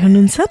सुन्दै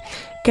हुनुहुन्छ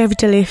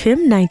क्यापिटल एफएम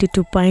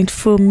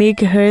 92.4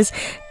 मेगाहर्ज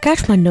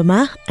काठमाडौँमा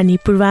अनि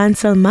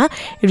पूर्वाञ्चलमा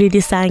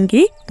रेडियो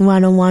सारङ्गी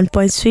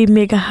 101.3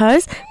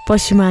 मेगाहर्ज,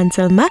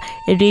 पश्चिमाञ्चलमा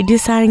रेडियो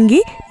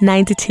सारङ्गी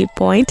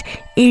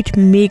 93.8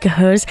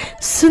 मेगाहर्ज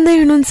सुन्दै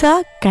हुनुहुन्छ।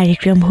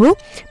 कार्यक्रम हो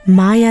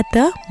माया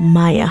त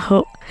माया हो।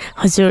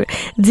 हजुर,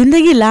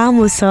 जिन्दगी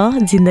लामो छ,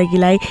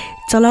 जिन्दगीलाई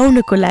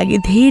चलाउनको लागि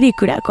धेरै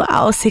कुराको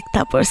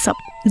आवश्यकता पर्छ।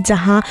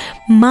 जहाँ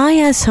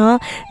माया छ,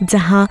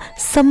 जहाँ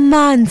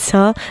सम्मान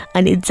छ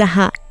अनि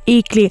जहाँ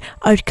एकले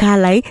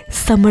अर्कालाई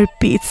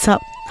समर्पित छ,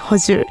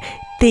 हजुर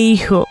त्यही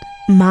हो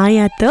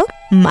माया त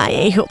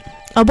मायै हो।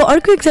 अब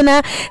अर्को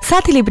एकजना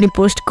साथीले पनि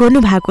पोस्ट गर्नु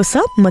भएको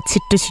छ, म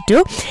छिट्टो छिट्टो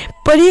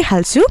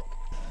पढिहाल्छु।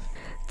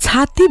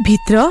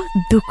 छातीभित्र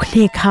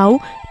दुख्ने घाउ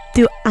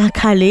त्यो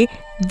आँखाले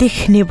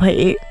देख्ने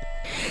भए,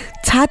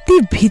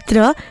 छातीभित्र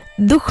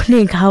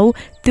दुख्ने घाउ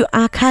त्यो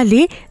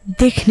आँखाले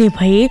देख्ने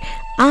भए,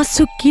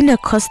 आँसु किन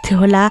खस्थ्यो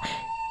होला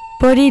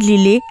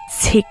परेलीले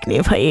छेक्ने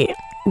भए।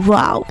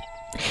 वाउ,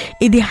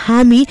 यदि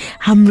हामी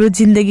हाम्रो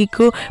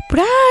जिन्दगीको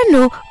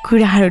पुरानो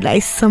कुराहरूलाई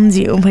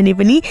सम्झ्यौँ भने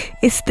पनि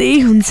यस्तै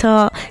हुन्छ,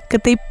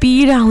 कतै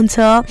पीडा हुन्छ,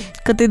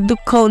 कतै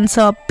दुःख हुन्छ।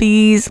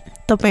 प्लिज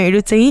तपाईहरू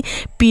चाहिँ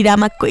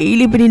पीडामा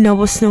कहिले पनि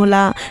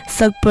नबस्नुहोला।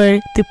 सकभर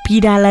त्यो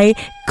पीडालाई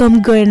कम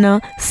गर्न,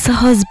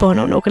 सहज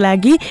बनाउनको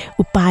लागि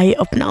उपाय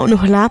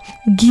अपनाउनुहोला,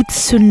 गीत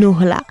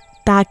सुन्नुहोला,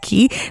 ताकि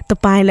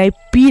तपाईलाई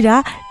पीडा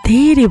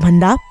धेरै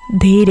भन्दा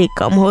धेरै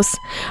कम होस्।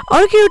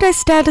 अर्को एउटा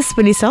स्ट्याटस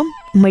पनि छ,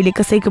 मैले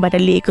कसैकोबाट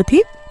लिएको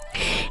थिएँ।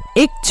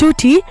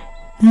 एकचोटि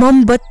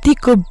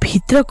मोमबत्तीको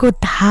भित्रको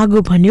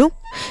धागो भन्यो,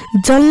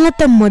 जल्न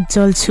त म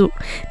जल्छु,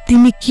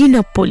 तिमी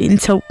किन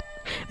पोलिन्छौ।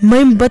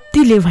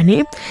 मोमबत्तीले भने,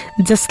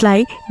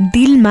 जसलाई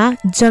दिलमा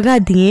जग्गा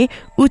दिए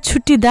ऊ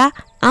छुट्टिँदा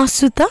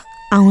आँसु त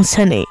आउँछ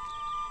नै।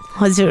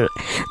 हजुर,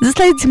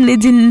 जसलाई हामीले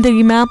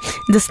जिन्दगीमा,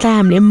 जसलाई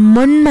हामीले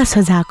मनमा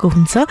सजाएको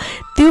हुन्छ,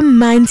 त्यो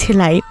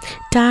मान्छेलाई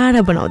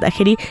टाढा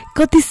बनाउँदाखेरि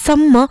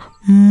कतिसम्म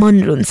मन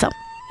रुन्छ।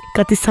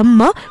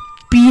 कतिसम्म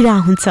पीडा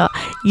हुन्छ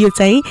यो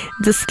चाहिँ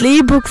जसले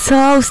भोग्छ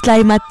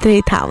उसलाई मात्रै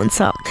थाहा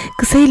हुन्छ।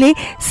 कसैले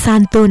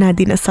सान्त्वना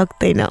दिन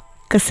सक्दैन,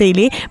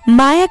 कसैले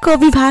मायाको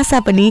अभिभाषा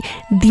पनि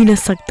दिन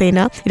सक्दैन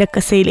र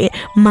कसैले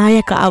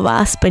मायाको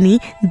आवाज पनि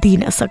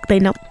दिन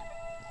सक्दैन।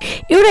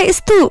 एउटा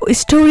यस्तो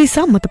स्टोरी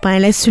छ म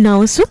तपाईँलाई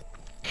सुनाउँछु।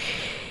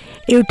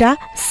 एउटा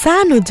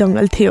सानो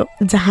जङ्गल थियो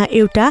जहाँ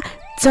एउटा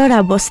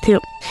चरा बस्थ्यो।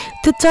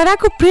 त्यो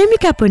चराको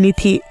प्रेमिका पनि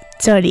थिए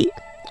चरी।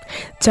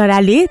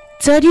 चराले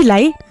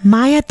चरीलाई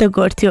माया त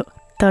गर्थ्यो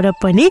तर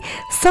पनि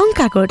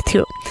शङ्का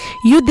गर्थ्यो।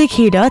 यो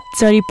देखेर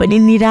चरी पनि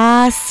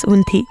निराश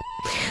हुन्थे।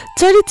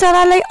 चरी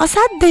चरालाई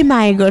असाध्यै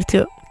माया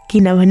गर्थ्यो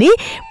किनभने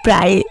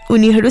प्राय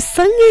उनीहरू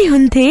सँगै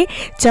हुन्थे।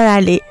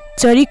 चराले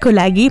चरीको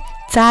लागि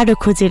चारो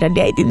खोजेर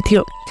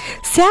ल्याइदिन्थ्यो।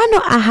 सानो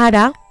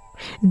आहारा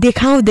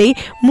देखाउँदै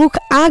मुख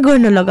आ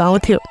गर्न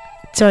लगाउँथ्यो।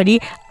 चरी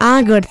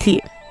आ गर्थे।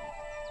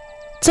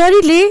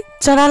 चरीले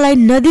चरालाई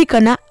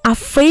नदिकन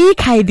आफै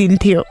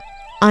खाइदिन्थ्यो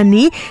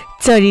अनि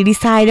चरी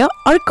रिसाएर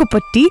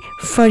अर्कोपट्टि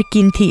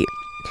फर्किन्थे।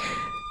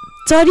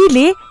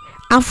 चरीले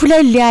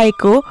आफूलाई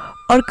ल्याएको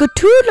अर्को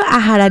ठुलो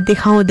आहारा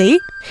देखाउँदै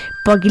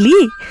पग्ली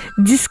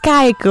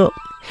जिस्काएको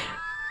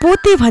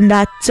पोते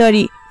भन्दा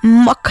चरी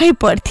मक्खै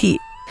पर्थे।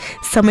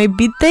 समय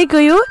बित्दै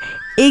गयो।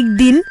 एक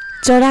दिन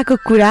चराको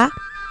कुरा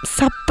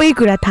सबै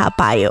कुरा थाहा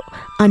पायो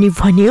अनि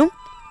भन्यो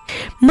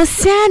म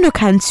सानो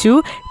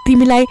खान्छु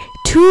तिमीलाई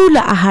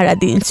ठुलो आहारा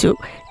दिन्छु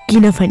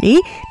किनभने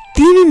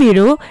तिमी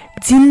मेरो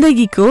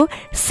जिन्दगीको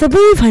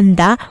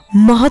सबैभन्दा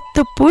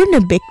महत्त्वपूर्ण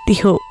व्यक्ति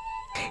हो।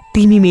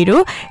 तिमी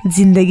मेरो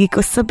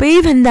जिन्दगीको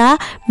सबैभन्दा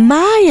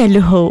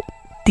मायालु हो।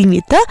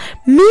 तिमी त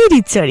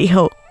मेरी चरी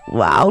हो।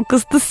 वाउ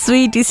कस्तो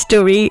स्वीट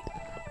स्टोरी।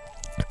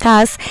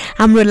 खास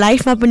हाम्रो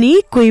लाइफमा पनि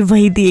कोही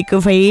भइदिएको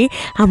भए,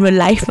 हाम्रो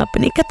लाइफमा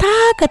पनि कता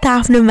कता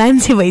आफ्नो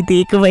मान्छे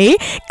भइदिएको भए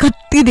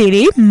कति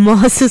धेरै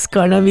महसुस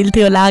गर्न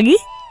मिल्थ्यो होला अघि।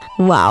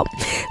 वाउ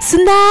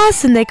सुन्दा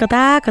सुन्दै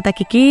कता कता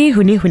के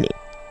हुने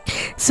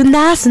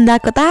सुन्दा सुन्दा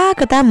कता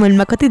कता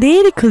मनमा कति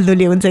धेरै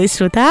खुल्दुली हुन्छ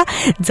श्रोता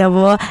जब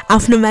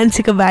आफ्नो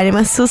मान्छेको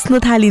बारेमा सोच्न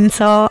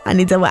थालिन्छ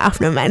अनि जब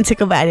आफ्नो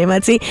मान्छेको बारेमा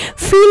चाहिँ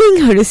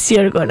फिलिङहरू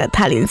सेयर गर्न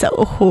थालिन्छ।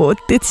 ओहो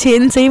त्यो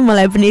क्षण चाहिँ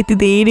मलाई पनि यति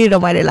धेरै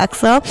रमाइलो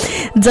लाग्छ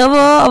जब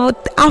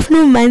अब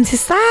आफ्नो मान्छे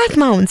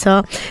साथमा हुन्छ,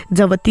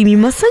 जब तिमी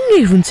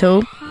मसँगै हुन्छौ,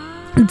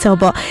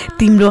 जब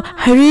तिम्रो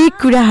हरेक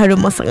कुराहरू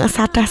मसँग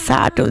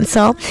साटासाट हुन्छ,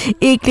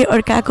 एकले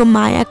अर्काको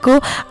मायाको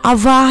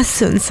आवाज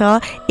हुन्छ,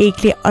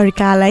 एकले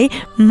अर्कालाई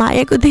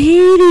मायाको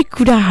धेरै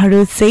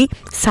कुराहरू चाहिँ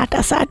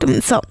साटासाट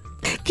हुन्छ।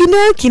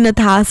 किन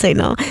थाहा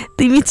छैन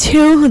तिमी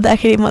छेउ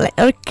हुँदाखेरि मलाई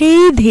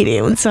अर्कै धेरै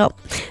हुन्छ।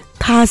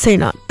 थाहा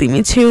छैन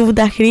तिमी छेउ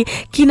हुँदाखेरि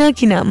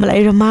किन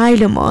मलाई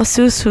रमाइलो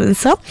महसुस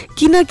हुन्छ।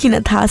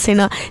 किन थाहा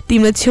छैन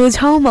तिम्रो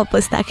छेउछाउमा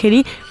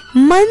बस्दाखेरि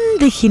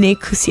मनदेखि नै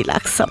खुसी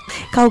लाग्छ,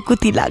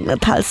 काउकुती लाग्न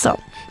थाल्छ।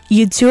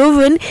 यो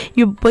जौवन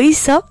यो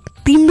वयस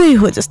तिम्रै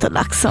हो जस्तो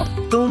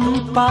लाग्छ।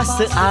 तुम पास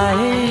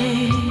आए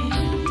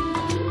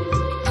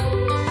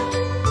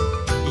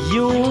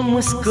यूं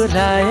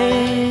मुस्कुराए,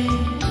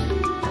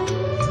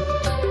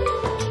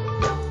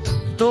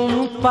 तुम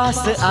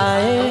पास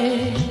आए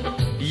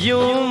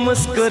यूं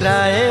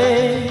मुस्कुराए,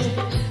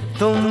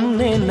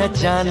 तुमने न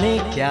जाने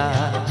क्या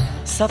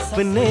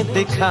सपने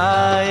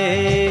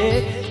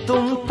दिखाए।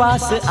 तुम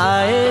पास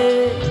आए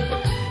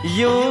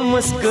यूं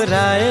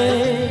मुस्कुराए,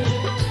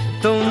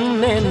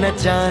 तुमने न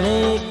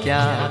जाने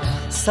क्या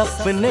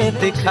सपने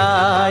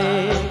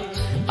दिखाए।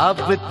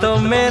 अब तो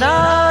मेरा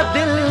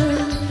दिल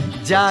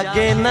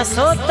जागे न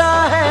सोता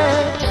है,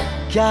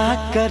 क्या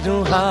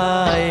करूँ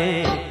हाय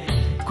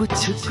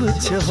कुछ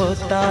कुछ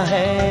होता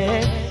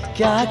है,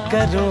 क्या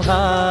करूँ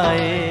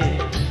हाय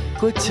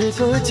कुछ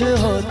कुछ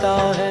होता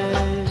है।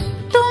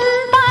 तुम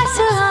पास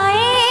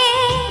आए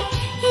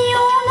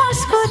यूं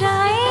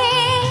मुस्कुराए,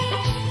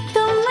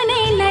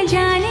 तुमने न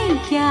जाने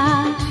क्या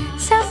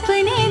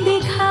सपने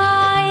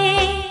दिखाए।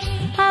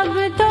 अब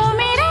तो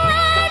मेरा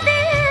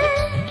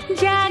दिल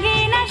जागे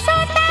न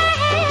सोता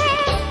है,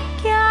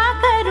 क्या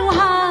करूँ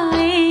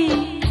हाय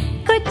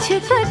कुछ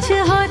कुछ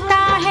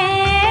होता है,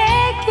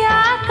 क्या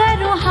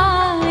करूँ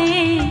हाय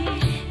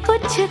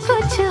कुछ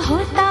कुछ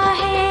होता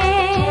है।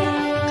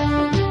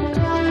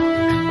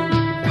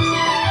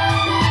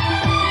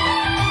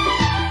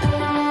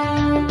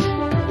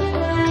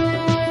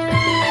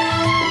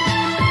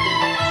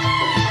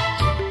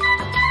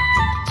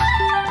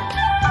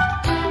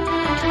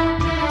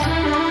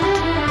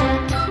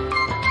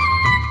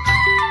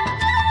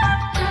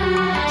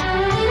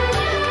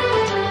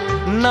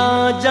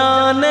 ना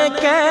जाने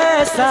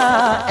कैसा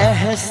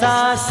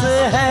एहसास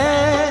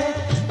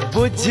है,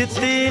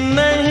 बुझती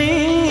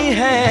नहीं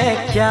है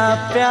क्या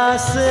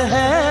प्यास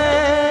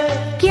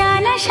है। क्या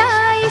नशा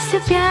इस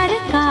प्यार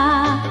का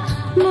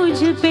मुझ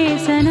पे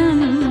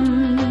सनम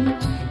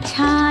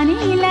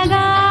छाने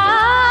लगा।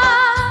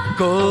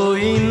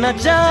 कोई न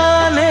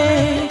जाने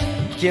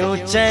क्यों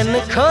चैन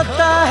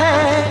खोता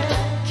है,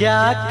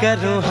 क्या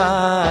करूँ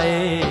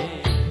हाय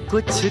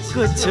कुछ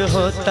कुछ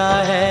होता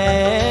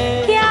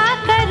है। क्या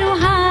करूँ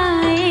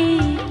हाय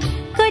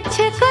कुछ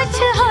कुछ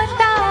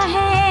होता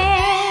है।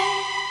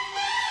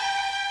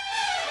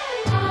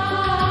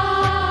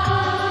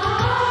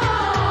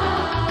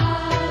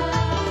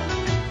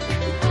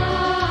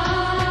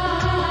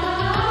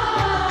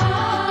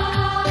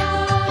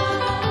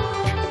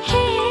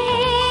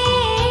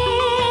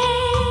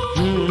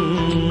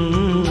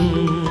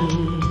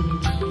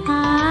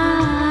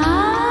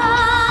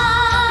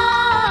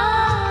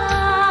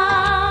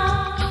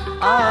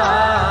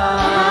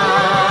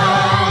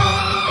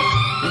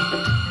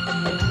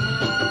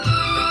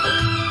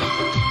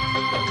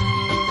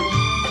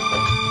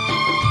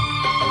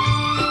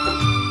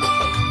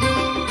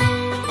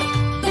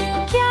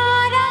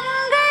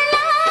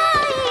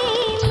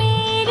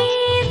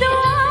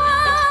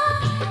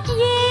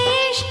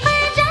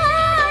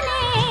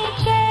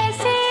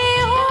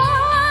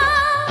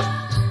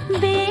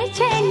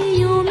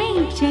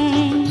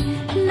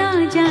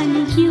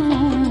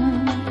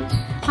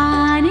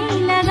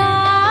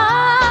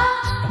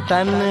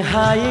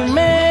 तन्हाई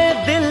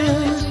में दिल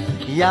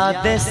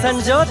यादें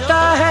संजोता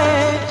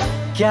है,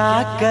 क्या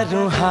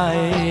करूं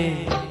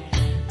हाय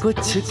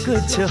कुछ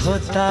कुछ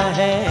होता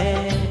है।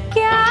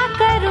 क्या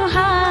करूं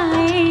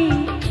हाय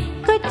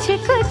कुछ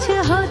कुछ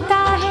होता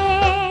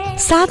है।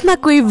 साथमा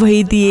कोही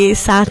भइदिए,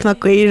 साथमा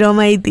कोही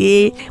रमाइदिए,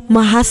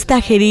 म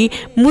हाँस्दाखेरि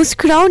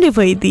मुस्कुराउने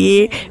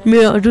भइदिए,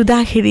 मेरो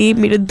रुँदाखेरि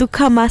मेरो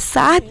दुःखमा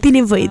साथ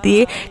दिने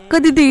भइदिए,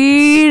 कति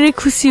धेरै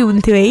खुसी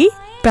हुन्थ्यो है।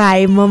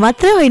 प्राय म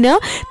मात्र होइन,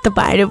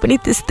 तपाईँहरू पनि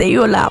त्यस्तै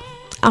होला।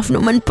 आफ्नो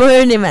मन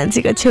पर्ने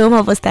मान्छेको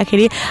छेउमा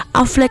बस्दाखेरि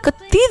आफूलाई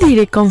कति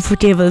धेरै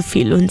कम्फोर्टेबल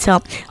फिल हुन्छ,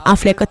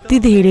 आफूलाई कति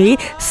धेरै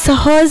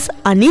सहज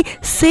अनि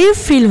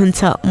सेफ फिल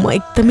हुन्छ। म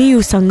एकदमै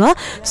उसँग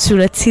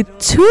सुरक्षित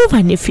छु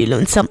भन्ने फिल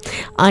हुन्छ।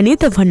 अनि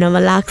त भन्नमा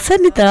लाग्छ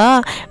नि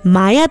त,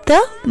 माया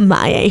त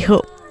मायै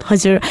हो।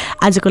 हजुर,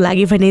 आजको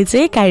लागि भने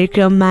चाहिँ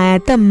कार्यक्रम माया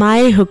त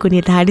मायै होको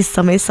निर्धारित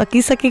समय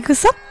सकिसकेको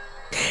छ।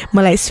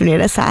 मलाई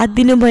सुनेर साथ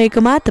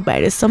दिनुभएकोमा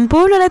तपाईँहरू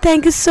सम्पूर्णलाई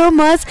थ्याङ्क यू सो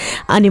मच।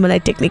 अनि मलाई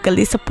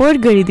टेक्निकली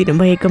सपोर्ट गरिदिनु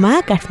भएकोमा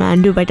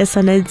काठमाडौँबाट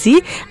सनलजी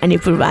अनि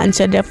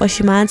पूर्वाञ्चल र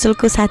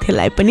पश्चिमाञ्चलको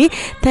साथीहरूलाई पनि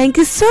थ्याङ्क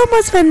यू सो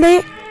मच भन्दै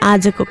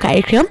आजको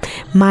कार्यक्रम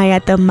माया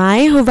त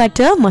माया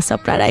होबाट म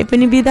सपना राई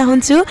पनि बिदा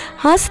हुन्छु।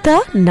 हस्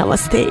त,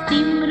 नमस्ते।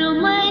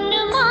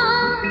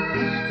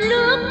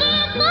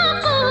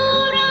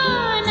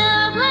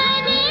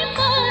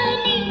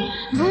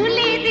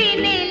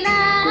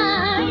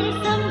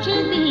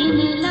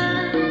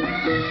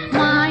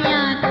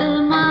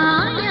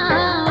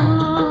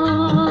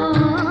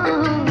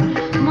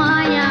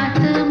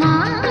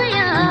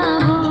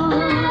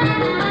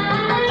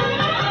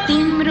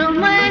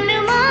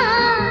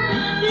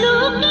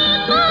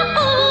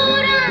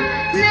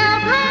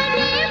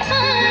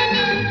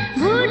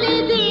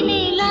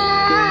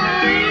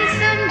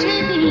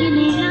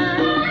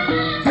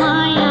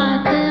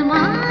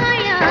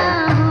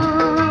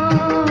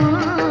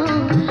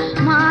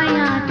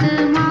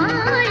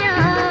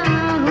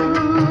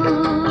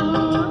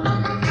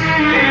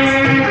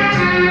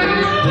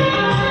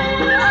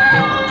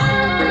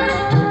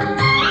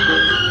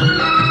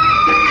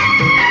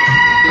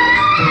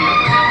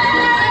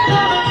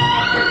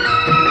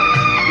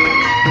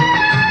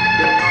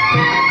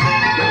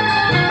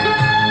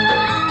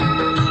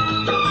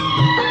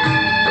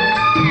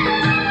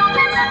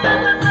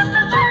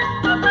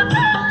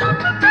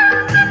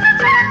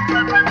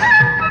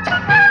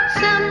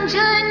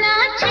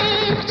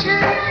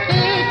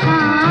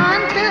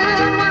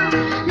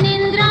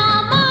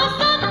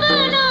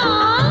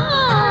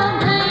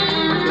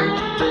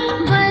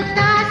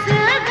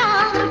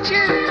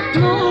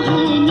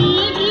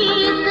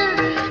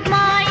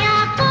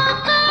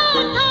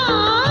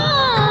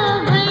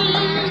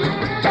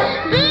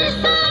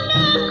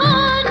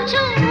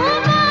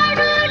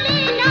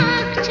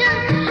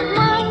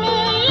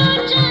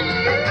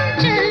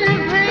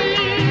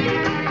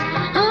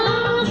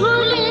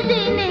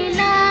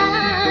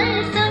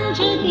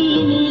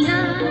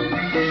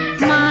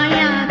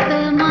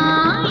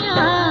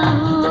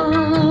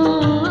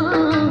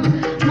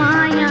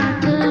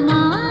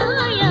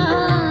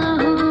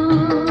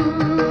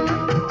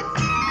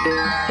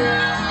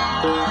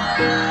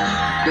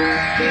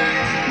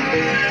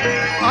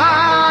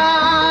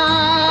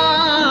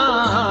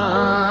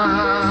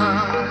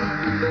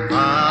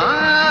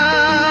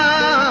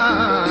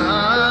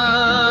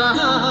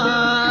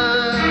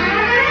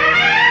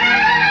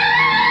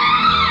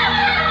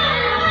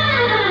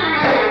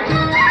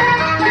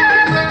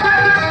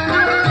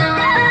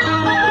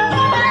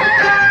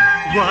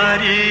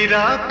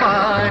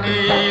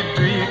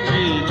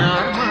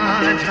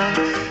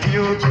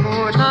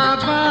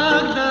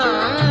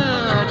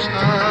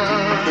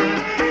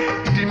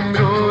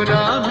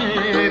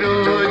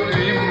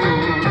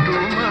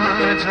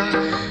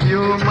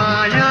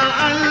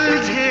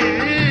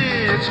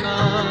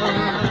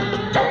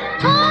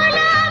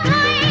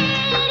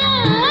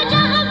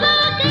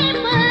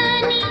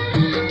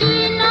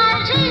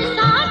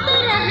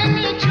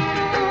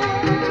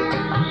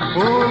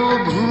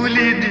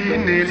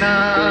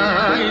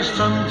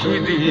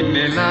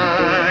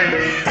 सम्झिदिनेलाई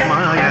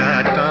माया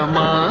त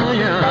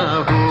माया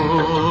हो,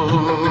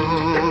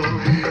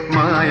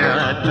 माया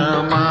त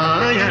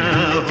माया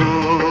हो।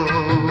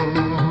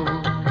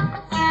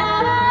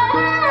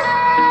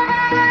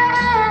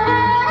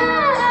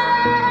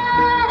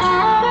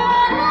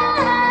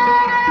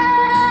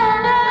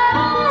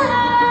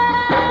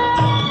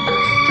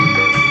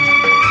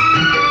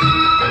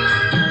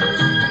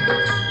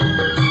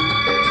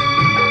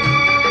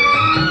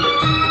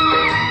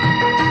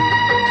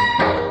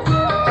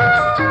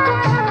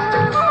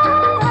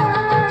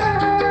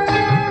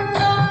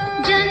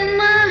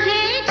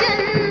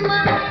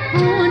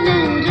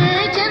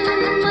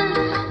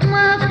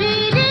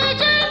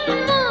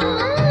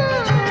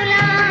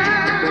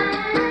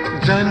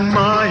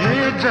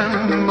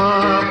 जन्म